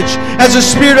language. As the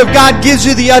Spirit of God gives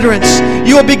you the utterance,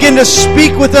 you will begin to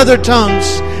speak with other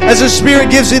tongues. As the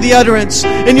Spirit gives you the utterance,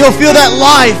 and you'll feel that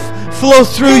life flow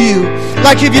through you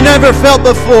like if you never felt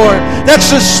before. That's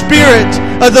the Spirit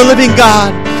of the living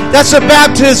God. That's a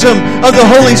baptism of the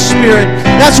Holy Spirit.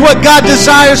 That's what God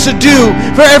desires to do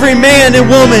for every man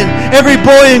and woman, every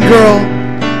boy and girl.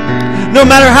 No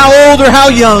matter how old or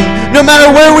how young, no matter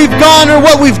where we've gone or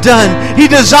what we've done, He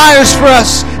desires for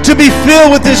us to be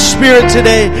filled with His Spirit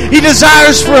today. He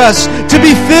desires for us to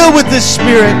be filled with His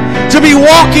Spirit, to be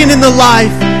walking in the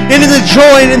life and in the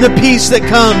joy and in the peace that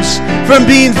comes from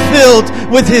being filled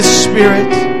with His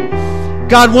Spirit.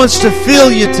 God wants to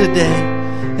fill you today.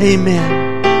 Amen.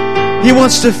 He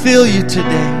wants to fill you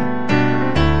today.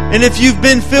 And if you've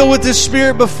been filled with His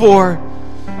Spirit before,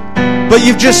 but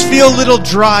you just feel a little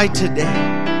dry today,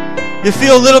 you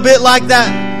feel a little bit like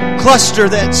that cluster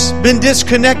that's been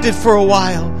disconnected for a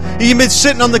while, you've been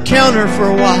sitting on the counter for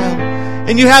a while,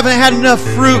 and you haven't had enough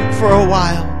fruit for a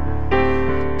while,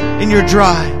 and you're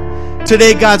dry.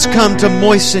 Today God's come to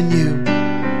moisten you,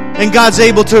 and God's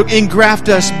able to engraft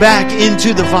us back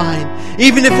into the vine.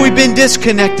 Even if we've been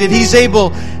disconnected, He's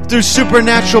able, through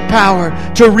supernatural power,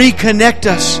 to reconnect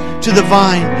us to the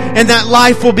vine, and that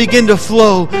life will begin to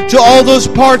flow to all those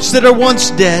parts that are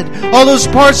once dead, all those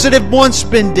parts that have once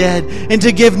been dead, and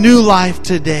to give new life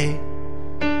today.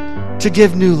 To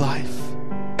give new life.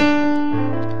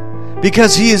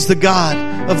 Because He is the God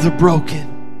of the broken.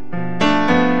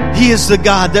 He is the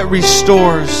God that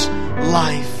restores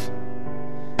life.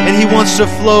 And He wants to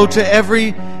flow to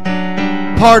every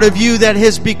part of you that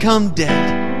has become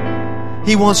dead.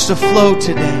 He wants to flow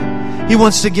today. He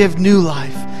wants to give new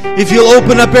life. If you'll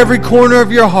open up every corner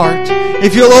of your heart,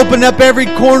 if you'll open up every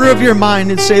corner of your mind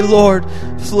and say, Lord,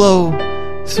 flow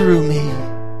through me.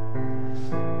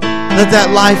 Let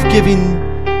that life-giving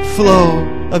flow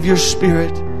of your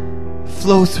Spirit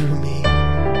flow through me.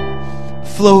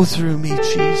 Flow through me,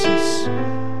 Jesus.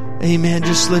 Amen.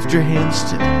 Just lift your hands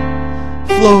today.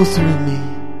 Flow through me.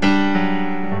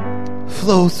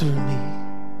 Flow through me.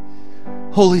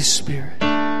 Holy Spirit,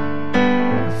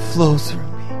 flow through me.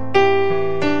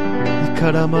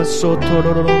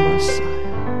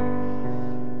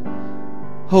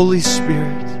 Holy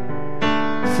Spirit,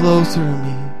 flow through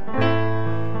me.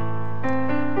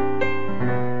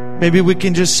 Maybe we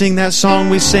can just sing that song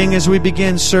we sang as we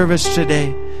began service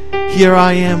today. Here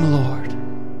I am, Lord.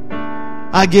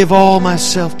 I give all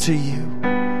myself to you.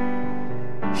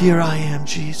 Here I am,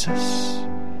 Jesus.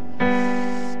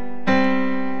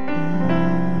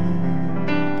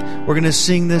 We're going to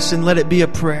sing this and let it be a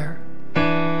prayer.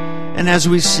 And as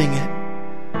we sing it,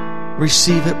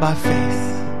 receive it by faith.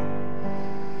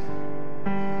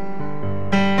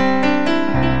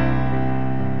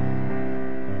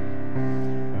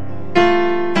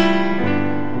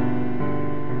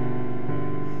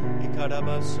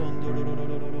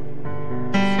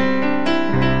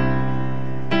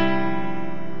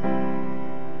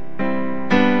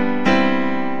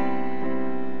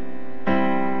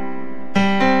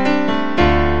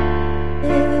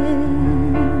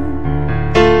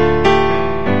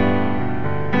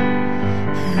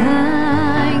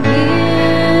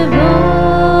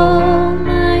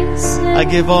 I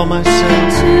give all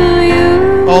myself to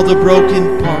you, all the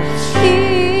broken parts,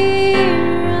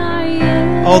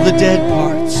 all the dead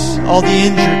parts, all the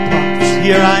injured parts.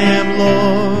 Here I am,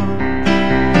 Lord.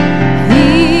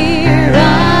 Here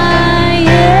I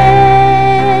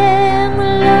am,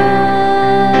 Lord.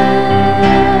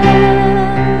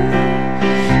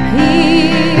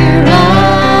 Here I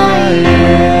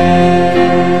am.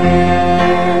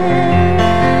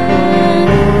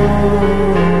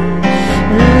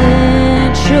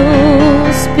 Let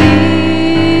your Spirit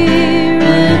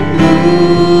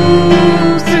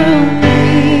move through me.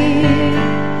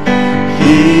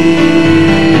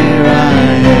 Here I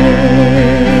am.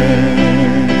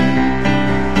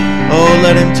 Oh,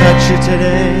 let Him touch you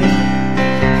today.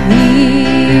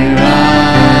 Here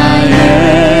I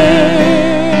am,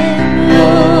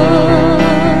 Lord.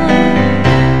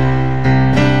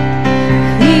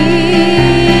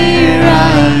 Here I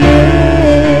am.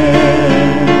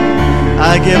 I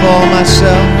give all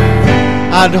myself.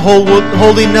 I'd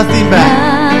holding nothing back.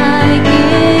 I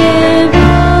give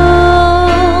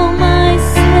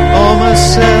all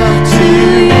myself to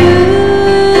you.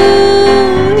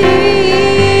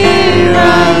 Here I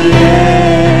am.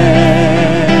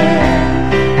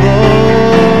 Oh,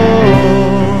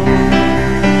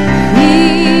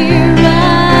 here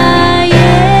I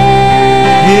am.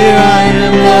 Here I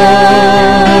am, Lord.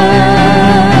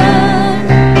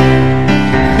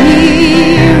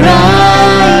 Here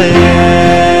I am.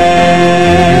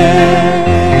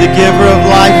 The giver of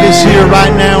life is here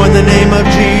right now in the name of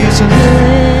Jesus.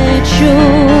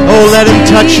 Oh, let Him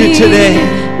touch you today.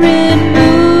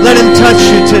 Let Him touch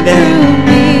you today.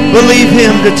 Believe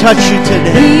Him to touch you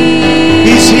today.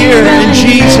 He's here in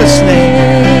Jesus' name.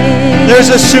 There's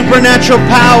a supernatural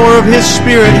power of His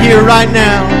Spirit here right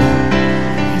now.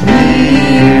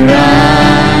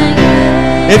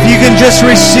 If you can just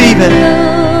receive it.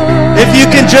 If you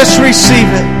can just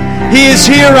receive it. He is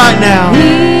here right now.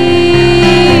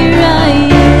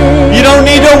 You don't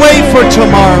need to wait for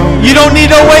tomorrow. You don't need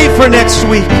to wait for next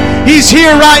week. He's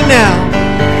here right now.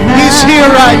 He's here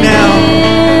right now.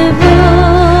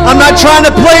 I'm not trying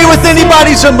to play with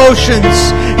anybody's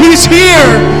emotions. He's here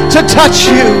to touch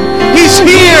you. He's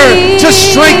here to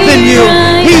strengthen you.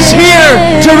 He's here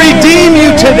to redeem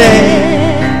you today.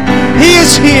 He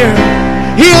is here.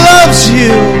 He loves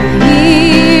you.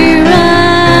 Here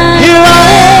I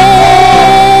am.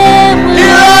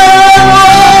 Here I am.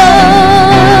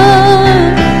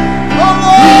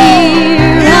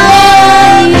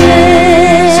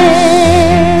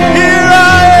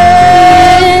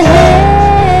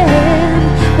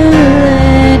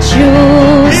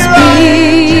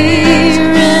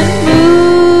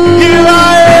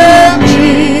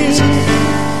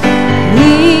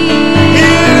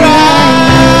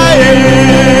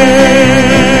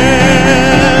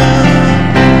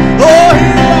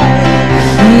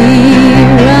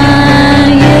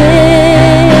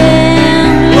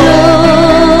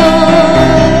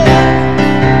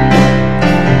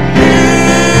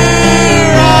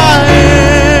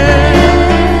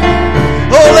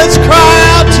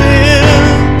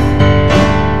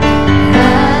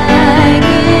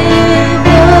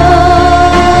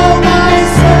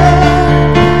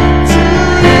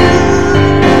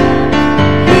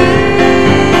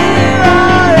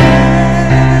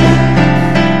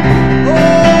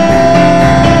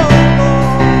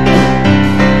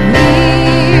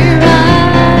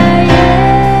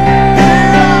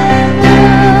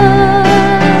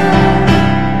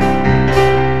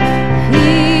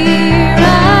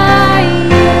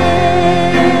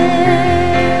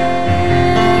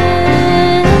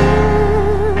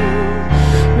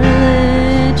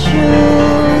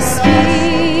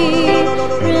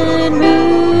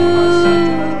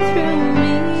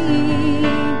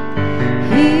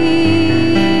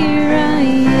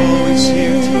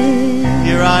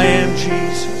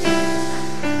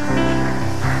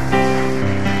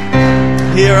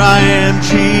 Here I am,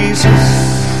 Jesus.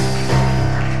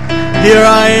 Here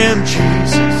I am,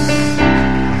 Jesus.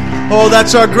 Oh,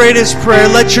 that's our greatest prayer.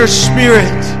 Let your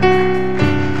Spirit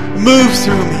move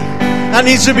through me. That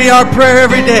needs to be our prayer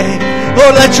every day.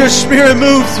 Lord, let your Spirit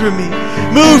move through me.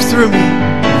 Move through me.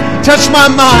 Touch my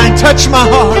mind. Touch my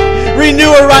heart.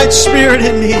 Renew a right spirit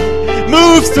in me.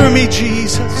 Move through me,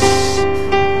 Jesus.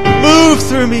 Move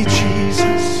through me,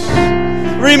 Jesus.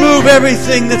 Remove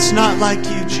everything that's not like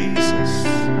you, Jesus.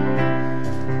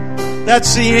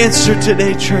 That's the answer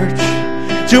today, church.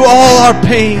 To all our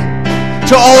pain,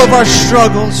 to all of our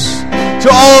struggles, to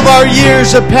all of our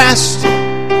years of past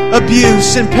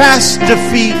abuse and past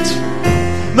defeat,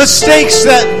 mistakes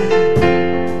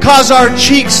that cause our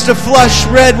cheeks to flush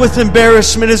red with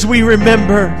embarrassment as we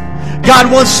remember.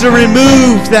 God wants to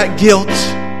remove that guilt.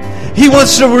 He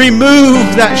wants to remove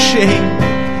that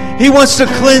shame. He wants to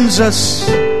cleanse us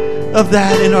of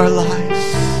that in our lives.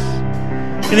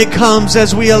 And it comes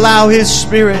as we allow His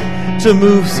Spirit to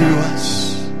move through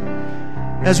us.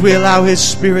 As we allow His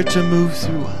Spirit to move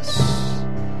through us.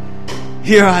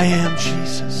 Here I am,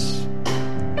 Jesus.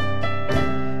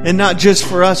 And not just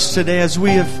for us today, as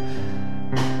we have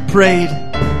prayed,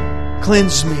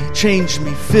 cleanse me, change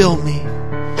me, fill me.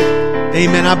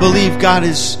 Amen. I believe God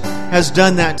has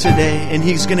done that today, and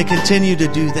He's going to continue to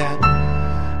do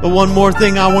that. But one more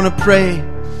thing I want to pray.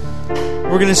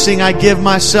 We're going to sing, I Give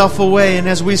Myself Away. And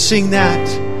as we sing that,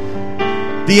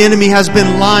 the enemy has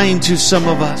been lying to some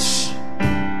of us.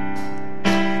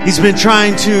 He's been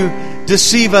trying to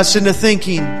deceive us into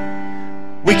thinking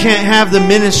we can't have the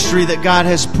ministry that God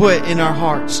has put in our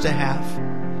hearts to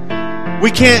have. We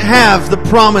can't have the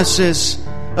promises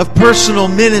of personal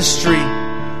ministry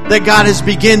that God has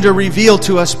begun to reveal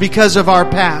to us because of our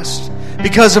past,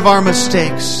 because of our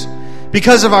mistakes,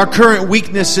 because of our current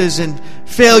weaknesses and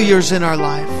failures in our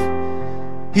life.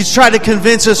 He's tried to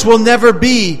convince us we'll never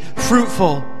be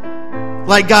fruitful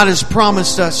like God has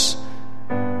promised us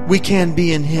we can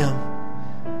be in Him.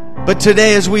 But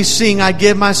today as we sing, I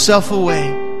Give Myself Away,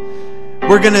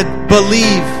 we're going to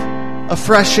believe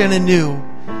afresh and anew,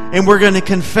 and we're going to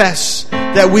confess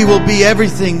that we will be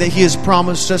everything that He has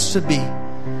promised us to be.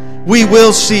 We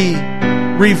will see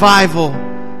revival,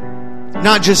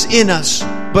 not just in us,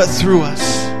 but through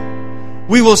us.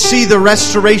 We will see the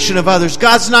restoration of others.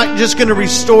 God's not just going to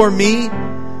restore me,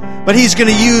 but He's going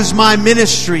to use my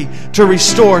ministry to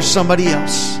restore somebody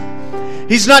else.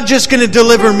 He's not just going to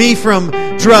deliver me from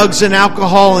drugs and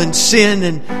alcohol and sin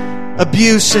and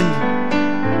abuse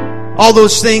and all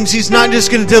those things. He's not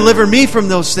just going to deliver me from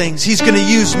those things. He's going to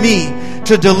use me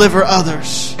to deliver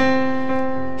others.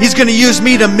 He's going to use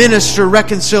me to minister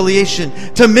reconciliation,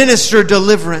 to minister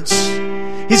deliverance.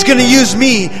 He's going to use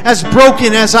me as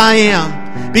broken as I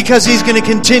am, because He's going to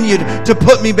continue to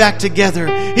put me back together.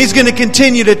 He's going to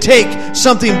continue to take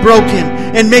something broken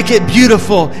and make it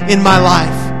beautiful in my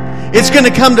life. It's going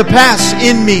to come to pass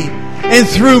in me and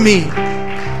through me.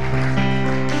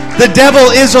 The devil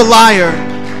is a liar.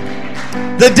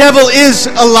 The devil is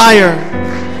a liar.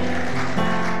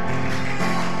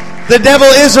 The devil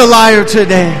is a liar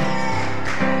today.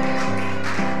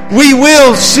 We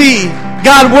will see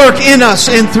God work in us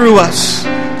and through us.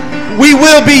 We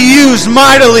will be used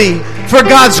mightily for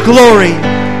God's glory.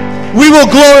 We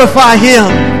will glorify Him.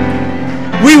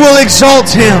 We will exalt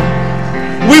Him.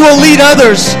 We will lead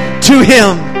others to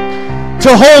Him,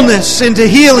 to wholeness and to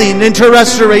healing and to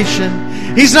restoration.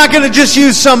 He's not going to just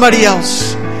use somebody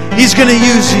else. He's going to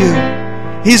use you.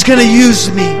 He's going to use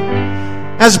me.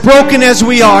 As broken as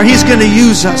we are, He's going to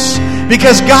use us,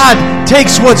 because God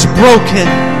takes what's broken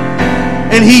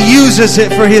and He uses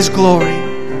it for His glory.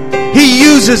 He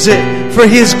uses it for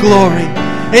His glory.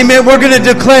 Amen. We're going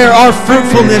to declare our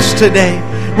fruitfulness today.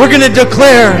 We're going to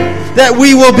declare that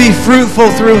we will be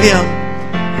fruitful through Him.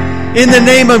 In the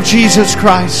name of Jesus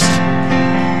Christ.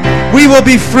 We will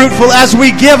be fruitful as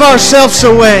we give ourselves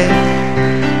away.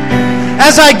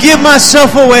 As I give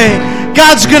myself away,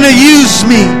 God's going to use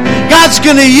me. God's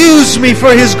going to use me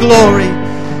for His glory.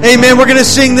 Amen. We're going to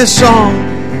sing this song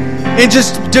and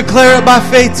just declare it by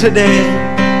faith today.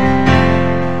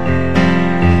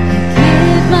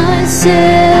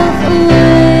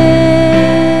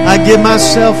 I give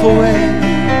myself away.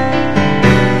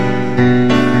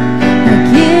 I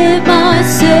give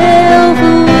myself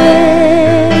away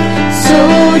so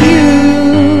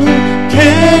you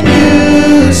can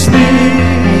use me.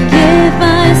 I give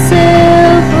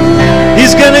myself away.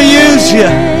 He's going to use you.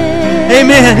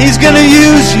 Amen. He's going to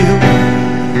use you.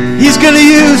 He's going to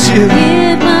use you.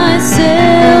 I give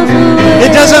myself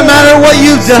It doesn't matter what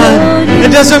you've done. It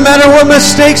doesn't matter what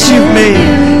mistakes you've made.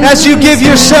 As you give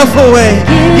yourself away,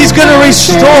 He's going to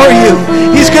restore you.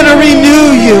 He's going to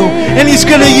renew you. And He's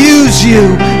going to use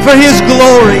you for His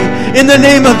glory in the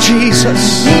name of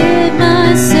Jesus.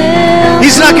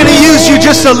 He's not going to use you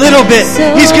just a little bit.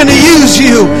 He's going to use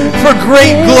you for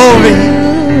great glory.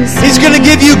 He's going to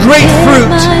give you great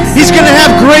fruit. He's going to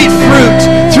have great fruit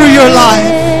through your life.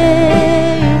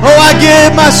 Oh, I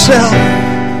give myself.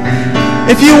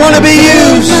 If you want to be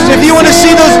used, if you want to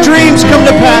see those dreams come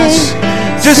to pass,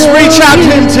 just reach out to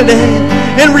Him today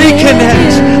and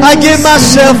reconnect. I give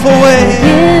myself away.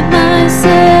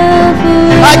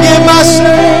 I give myself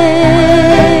away.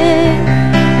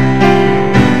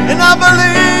 And I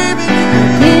believe in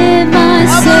You.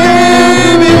 I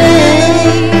believe in You.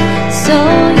 So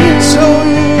You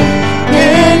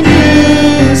can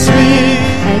use me.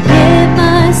 I give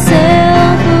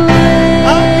myself away.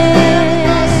 I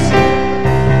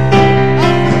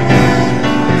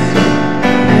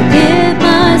give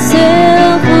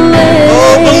myself away.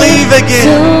 Oh, believe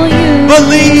again.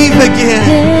 Believe again.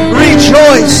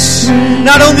 Rejoice.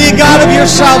 Not only in God of your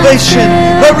salvation,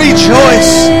 but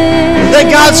rejoice that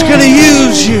God's going to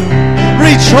use you.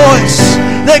 Rejoice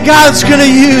that God's going to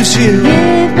use you.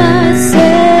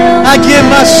 I give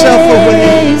myself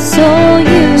away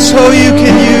so You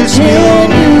can use me,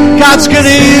 Lord. God's going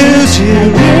to use you.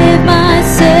 I give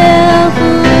myself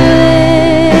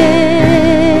away.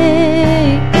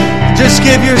 Just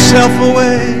give yourself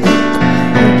away.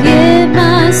 I give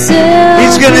myself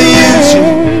He's going to use you.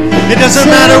 It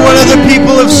doesn't matter what other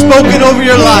people have spoken over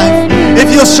your life. If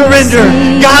you'll surrender,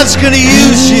 God's going to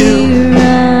use you.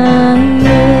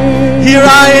 Here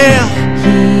I am.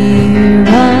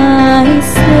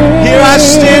 Here I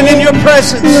stand in Your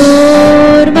presence.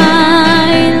 Lord,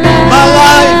 my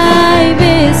life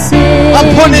is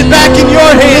I'm putting it back in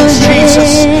Your hands,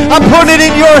 Jesus. I'm putting it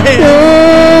in Your hands.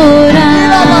 Lord,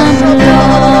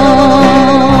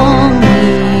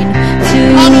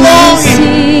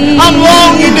 I'm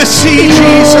longing to see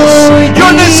Jesus.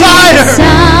 Your desire.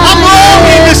 I'm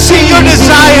longing to see Your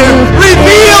desire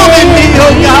revealed in me,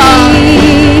 oh God.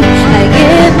 I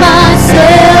give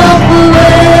myself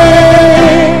away.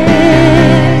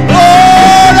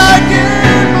 Lord, I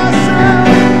give myself.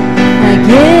 I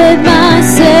give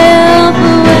myself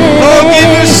away. Oh, give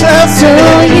yourself to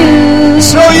me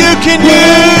so You can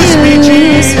use me,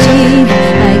 Jesus.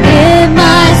 I give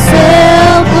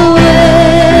myself away.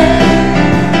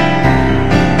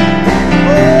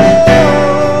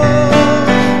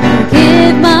 I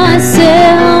give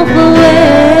myself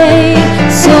away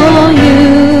so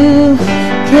You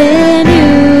can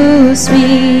use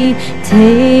me.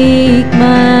 Take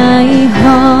my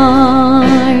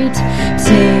heart,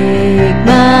 take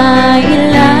my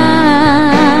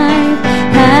life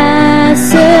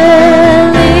as a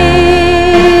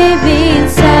living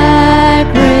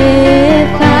sacrifice.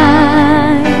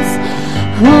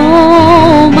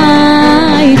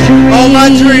 All my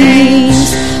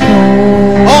dreams,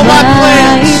 all my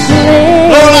plans.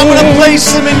 Lord, I'm going to place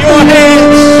them in Your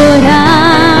hands.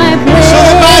 So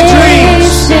that my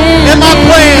dreams and my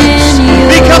plans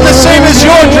become the same as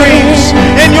Your dreams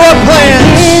and Your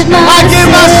plans. I give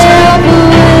myself.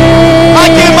 I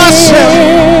give myself.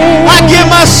 I give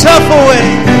myself away.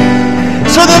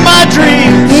 So that my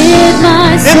dreams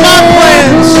and my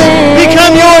plans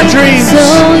become Your dreams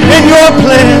and Your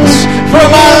plans for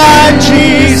my life,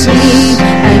 Jesus.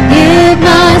 I give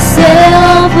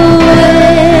myself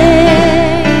away.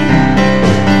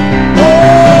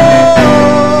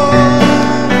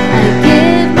 I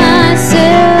give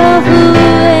myself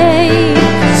away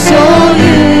so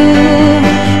You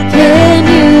can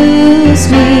use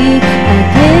me. I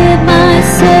give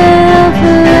myself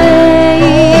away.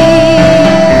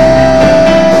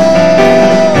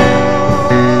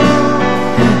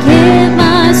 I give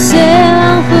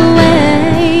myself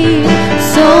away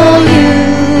so You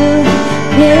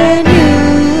can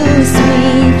use me.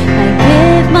 I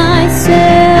give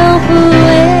myself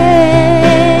away.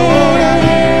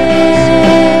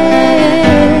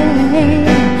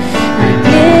 I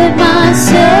give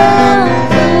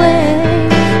myself away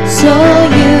so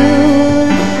You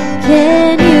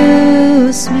can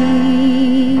use me.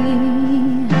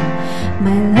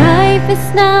 My life is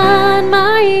not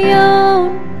my own.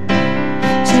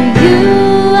 To You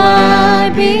I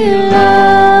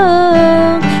belong.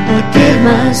 I give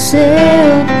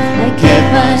myself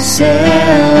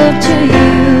to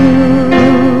You.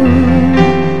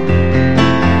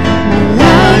 My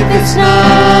life is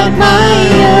not my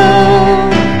own.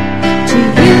 To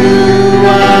You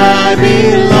I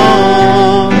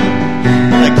belong.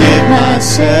 I give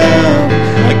myself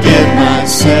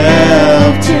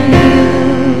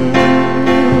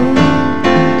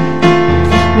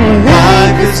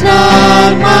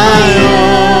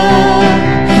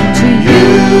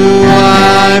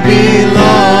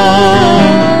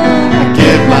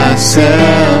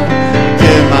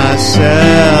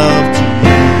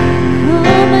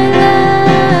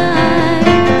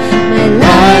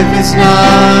is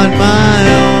not my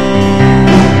own.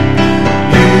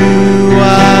 You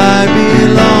I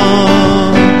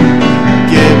belong.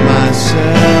 Give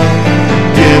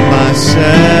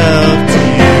myself to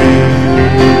you.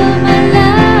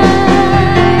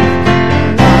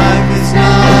 Life is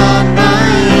not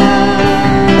my own.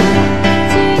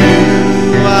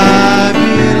 You I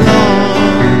belong.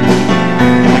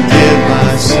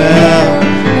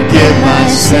 Give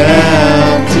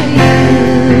myself to you.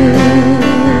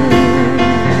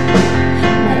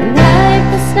 My life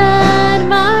is not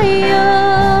my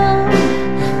own.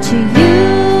 To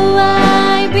you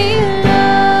I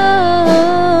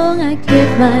belong. I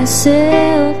give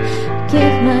myself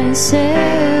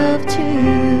to you.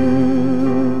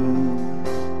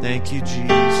 Thank you,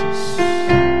 Jesus.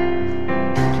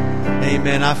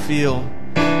 Amen. I feel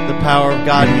the power of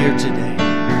God here today.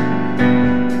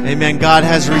 Amen. God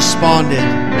has responded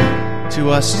to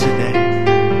us today.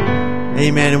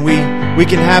 Amen. And we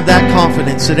can have that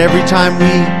confidence that every time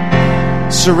we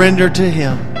surrender to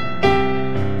Him,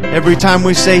 every time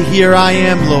we say, "Here I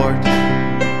am, Lord,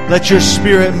 let your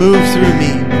Spirit move through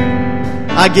me.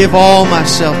 I give all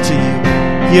myself to you.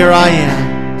 Here I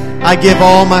am. I give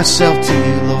all myself to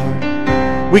you, Lord."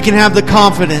 We can have the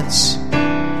confidence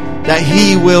that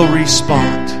He will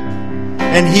respond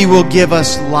and He will give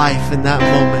us life in that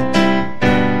moment.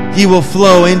 He will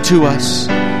flow into us.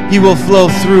 He will flow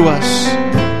through us.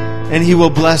 And He will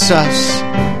bless us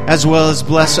as well as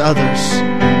bless others.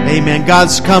 Amen.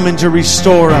 God's coming to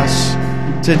restore us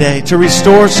today, to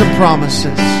restore some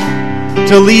promises,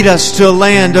 to lead us to a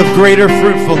land of greater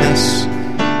fruitfulness.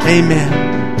 Amen.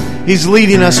 He's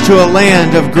leading us to a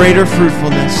land of greater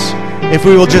fruitfulness if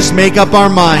we will just make up our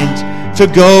mind to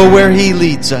go where He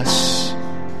leads us.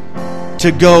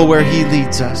 To go where He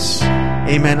leads us.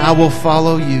 Amen. I will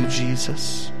follow you,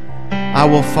 Jesus. I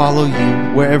will follow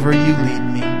you wherever you lead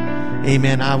me.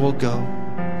 Amen. I will go.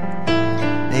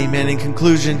 Amen. In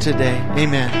conclusion today,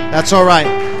 amen. That's all right.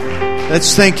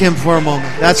 Let's thank Him for a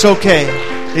moment. That's okay.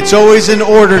 It's always in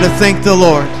order to thank the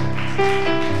Lord.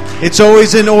 It's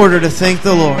always in order to thank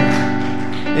the Lord.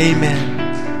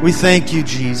 Amen. We thank you,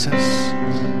 Jesus.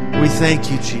 We thank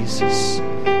you, Jesus.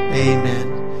 Amen.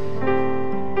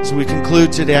 As we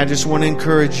conclude today, I just want to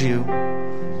encourage you.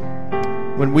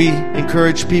 When we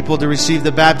encourage people to receive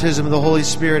the baptism of the Holy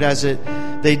Spirit as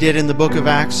they did in the book of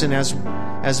Acts, and as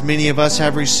many of us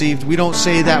have received, we don't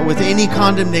say that with any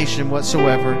condemnation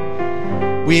whatsoever.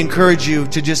 We encourage you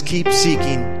to just keep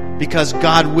seeking, because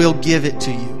God will give it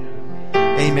to you.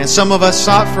 Amen. Some of us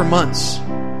sought for months.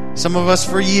 Some of us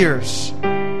for years.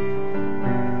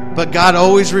 But God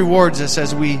always rewards us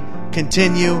as we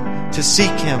continue to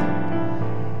seek Him.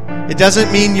 It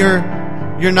doesn't mean you're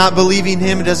not believing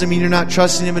Him. It doesn't mean you're not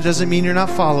trusting Him. It doesn't mean you're not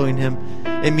following Him.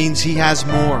 It means He has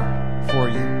more for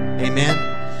you. Amen.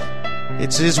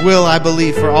 It's His will, I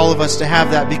believe, for all of us to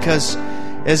have that, because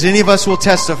as any of us will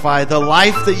testify, the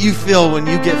life that you feel when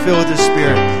you get filled with the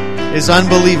Spirit is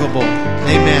unbelievable.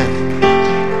 Amen.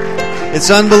 It's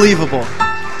unbelievable.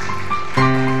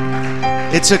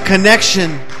 It's a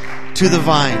connection to the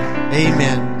vine.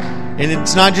 Amen. And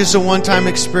it's not just a one-time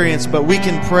experience, but we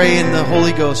can pray in the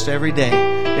Holy Ghost every day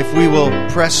if we will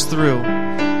press through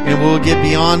and we'll get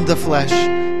beyond the flesh,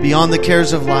 beyond the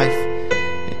cares of life.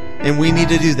 And we need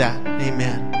to do that.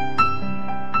 Amen.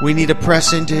 We need to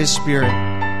press into His Spirit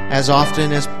as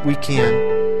often as we can.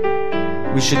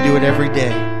 We should do it every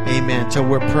day. Amen. Till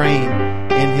we're praying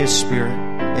in His Spirit.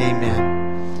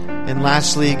 Amen. And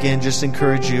lastly, again, just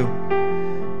encourage you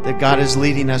that God is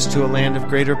leading us to a land of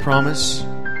greater promise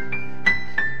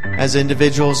as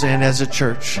individuals and as a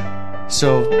church.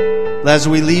 So as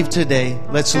we leave today,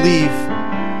 let's leave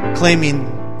claiming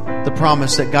the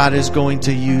promise that God is going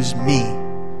to use me.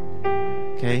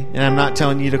 Okay? And I'm not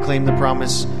telling you to claim the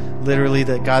promise literally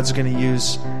that God's going to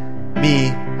use me.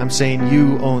 I'm saying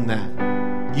you own that.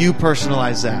 You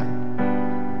personalize that.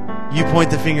 You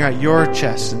point the finger at your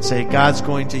chest and say, God's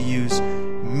going to use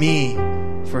me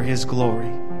for His glory.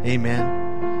 Amen.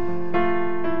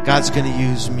 God's going to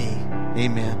use me.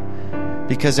 Amen.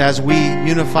 Because as we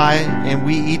unify and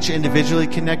we each individually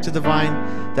connect to the vine,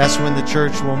 that's when the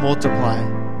church will multiply.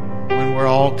 When we're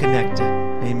all connected.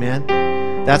 Amen.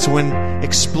 That's when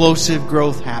explosive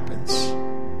growth happens.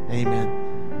 Amen.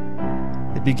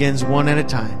 It begins one at a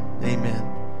time. Amen.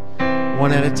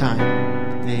 One at a time.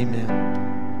 Amen.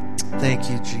 Thank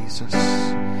you, Jesus.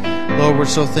 Lord, we're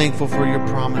so thankful for your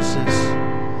promises.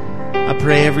 I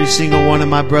pray every single one of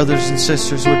my brothers and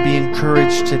sisters would be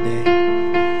encouraged today.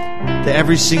 That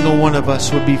every single one of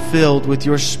us would be filled with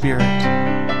your Spirit,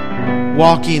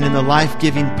 walking in the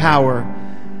life-giving power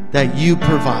that you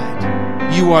provide.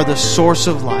 You are the source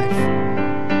of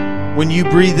life. When you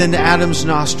breathed into Adam's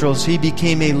nostrils, he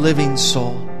became a living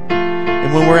soul.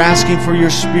 And when we're asking for your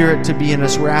Spirit to be in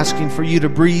us, we're asking for you to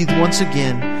breathe once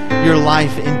again your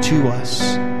life into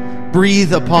us.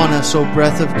 Breathe upon us, O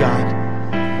breath of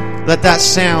God. Let that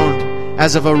sound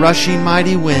as of a rushing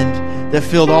mighty wind that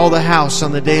filled all the house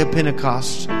on the day of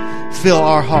Pentecost fill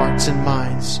our hearts and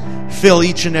minds. Fill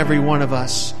each and every one of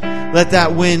us. Let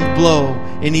that wind blow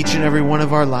in each and every one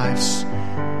of our lives.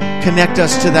 Connect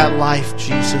us to that life,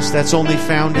 Jesus, that's only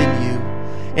found in you.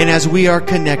 And as we are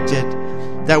connected,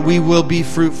 that we will be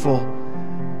fruitful,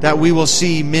 that we will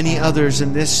see many others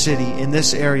in this city, in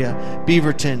this area,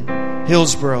 Beaverton,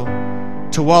 Hillsboro,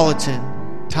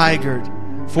 Tualatin,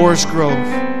 Tigard, Forest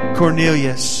Grove,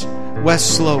 Cornelius,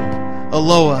 West Slope,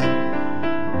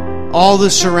 Aloha, all the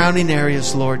surrounding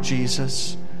areas, Lord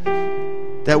Jesus,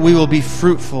 that we will be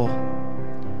fruitful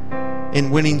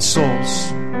in winning souls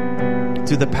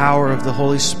through the power of the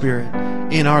Holy Spirit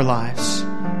in our lives,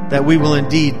 that we will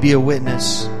indeed be a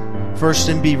witness, first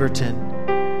in Beaverton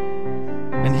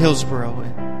and Hillsboro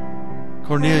and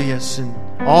Cornelius and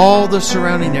all the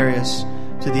surrounding areas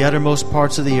to the uttermost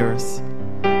parts of the earth,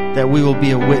 that we will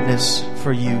be a witness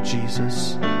for you,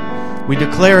 Jesus. We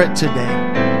declare it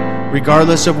today,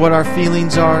 regardless of what our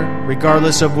feelings are,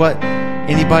 regardless of what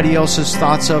anybody else's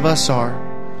thoughts of us are.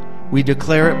 We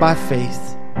declare it by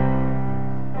faith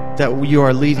that you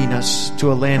are leading us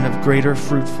to a land of greater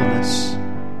fruitfulness.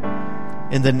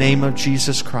 In the name of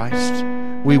Jesus Christ,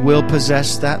 we will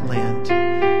possess that land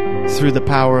through the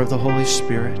power of the Holy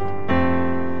Spirit.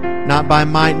 Not by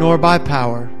might nor by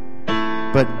power,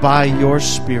 but by your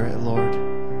Spirit, Lord.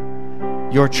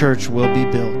 Your church will be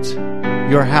built.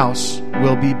 Your house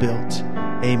will be built.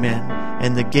 Amen.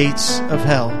 And the gates of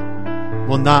hell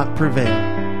will not prevail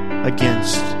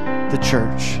against the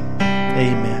church.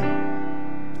 Amen.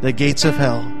 The gates of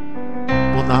hell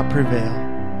will not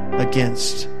prevail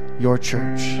against your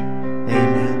church.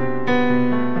 Amen.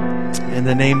 In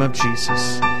the name of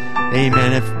Jesus.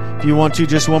 Amen. If you want to,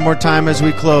 just one more time as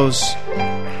we close,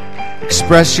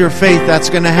 express your faith. That's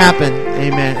going to happen.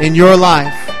 Amen. In your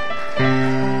life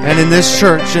and in this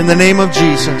church, in the name of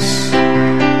Jesus.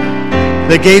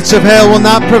 The gates of hell will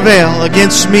not prevail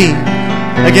against me,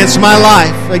 against my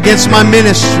life, against my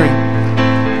ministry.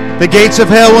 The gates of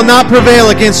hell will not prevail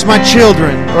against my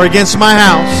children or against my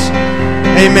house.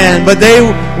 Amen. But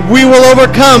we will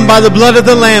overcome by the blood of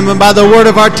the Lamb and by the word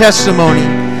of our testimony.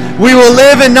 We will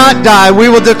live and not die. We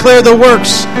will declare the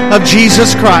works of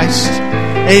Jesus Christ.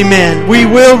 Amen. We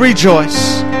will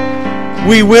rejoice.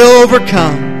 We will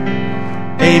overcome.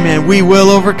 Amen. We will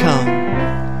overcome.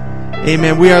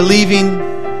 Amen. We are leaving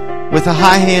with a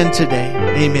high hand today.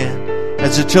 Amen.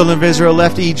 As the children of Israel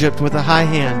left Egypt with a high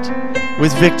hand,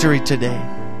 with victory today,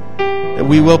 that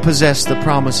we will possess the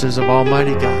promises of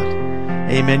Almighty God.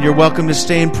 Amen. You're welcome to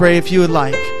stay and pray if you would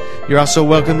like. You're also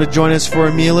welcome to join us for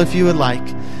a meal if you would like.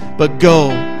 But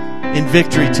go in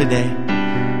victory today.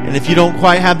 And if you don't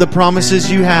quite have the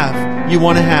promises you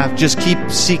want to have, just keep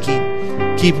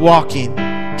seeking, keep walking,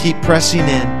 keep pressing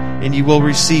in, and you will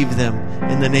receive them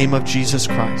in the name of Jesus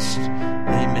Christ.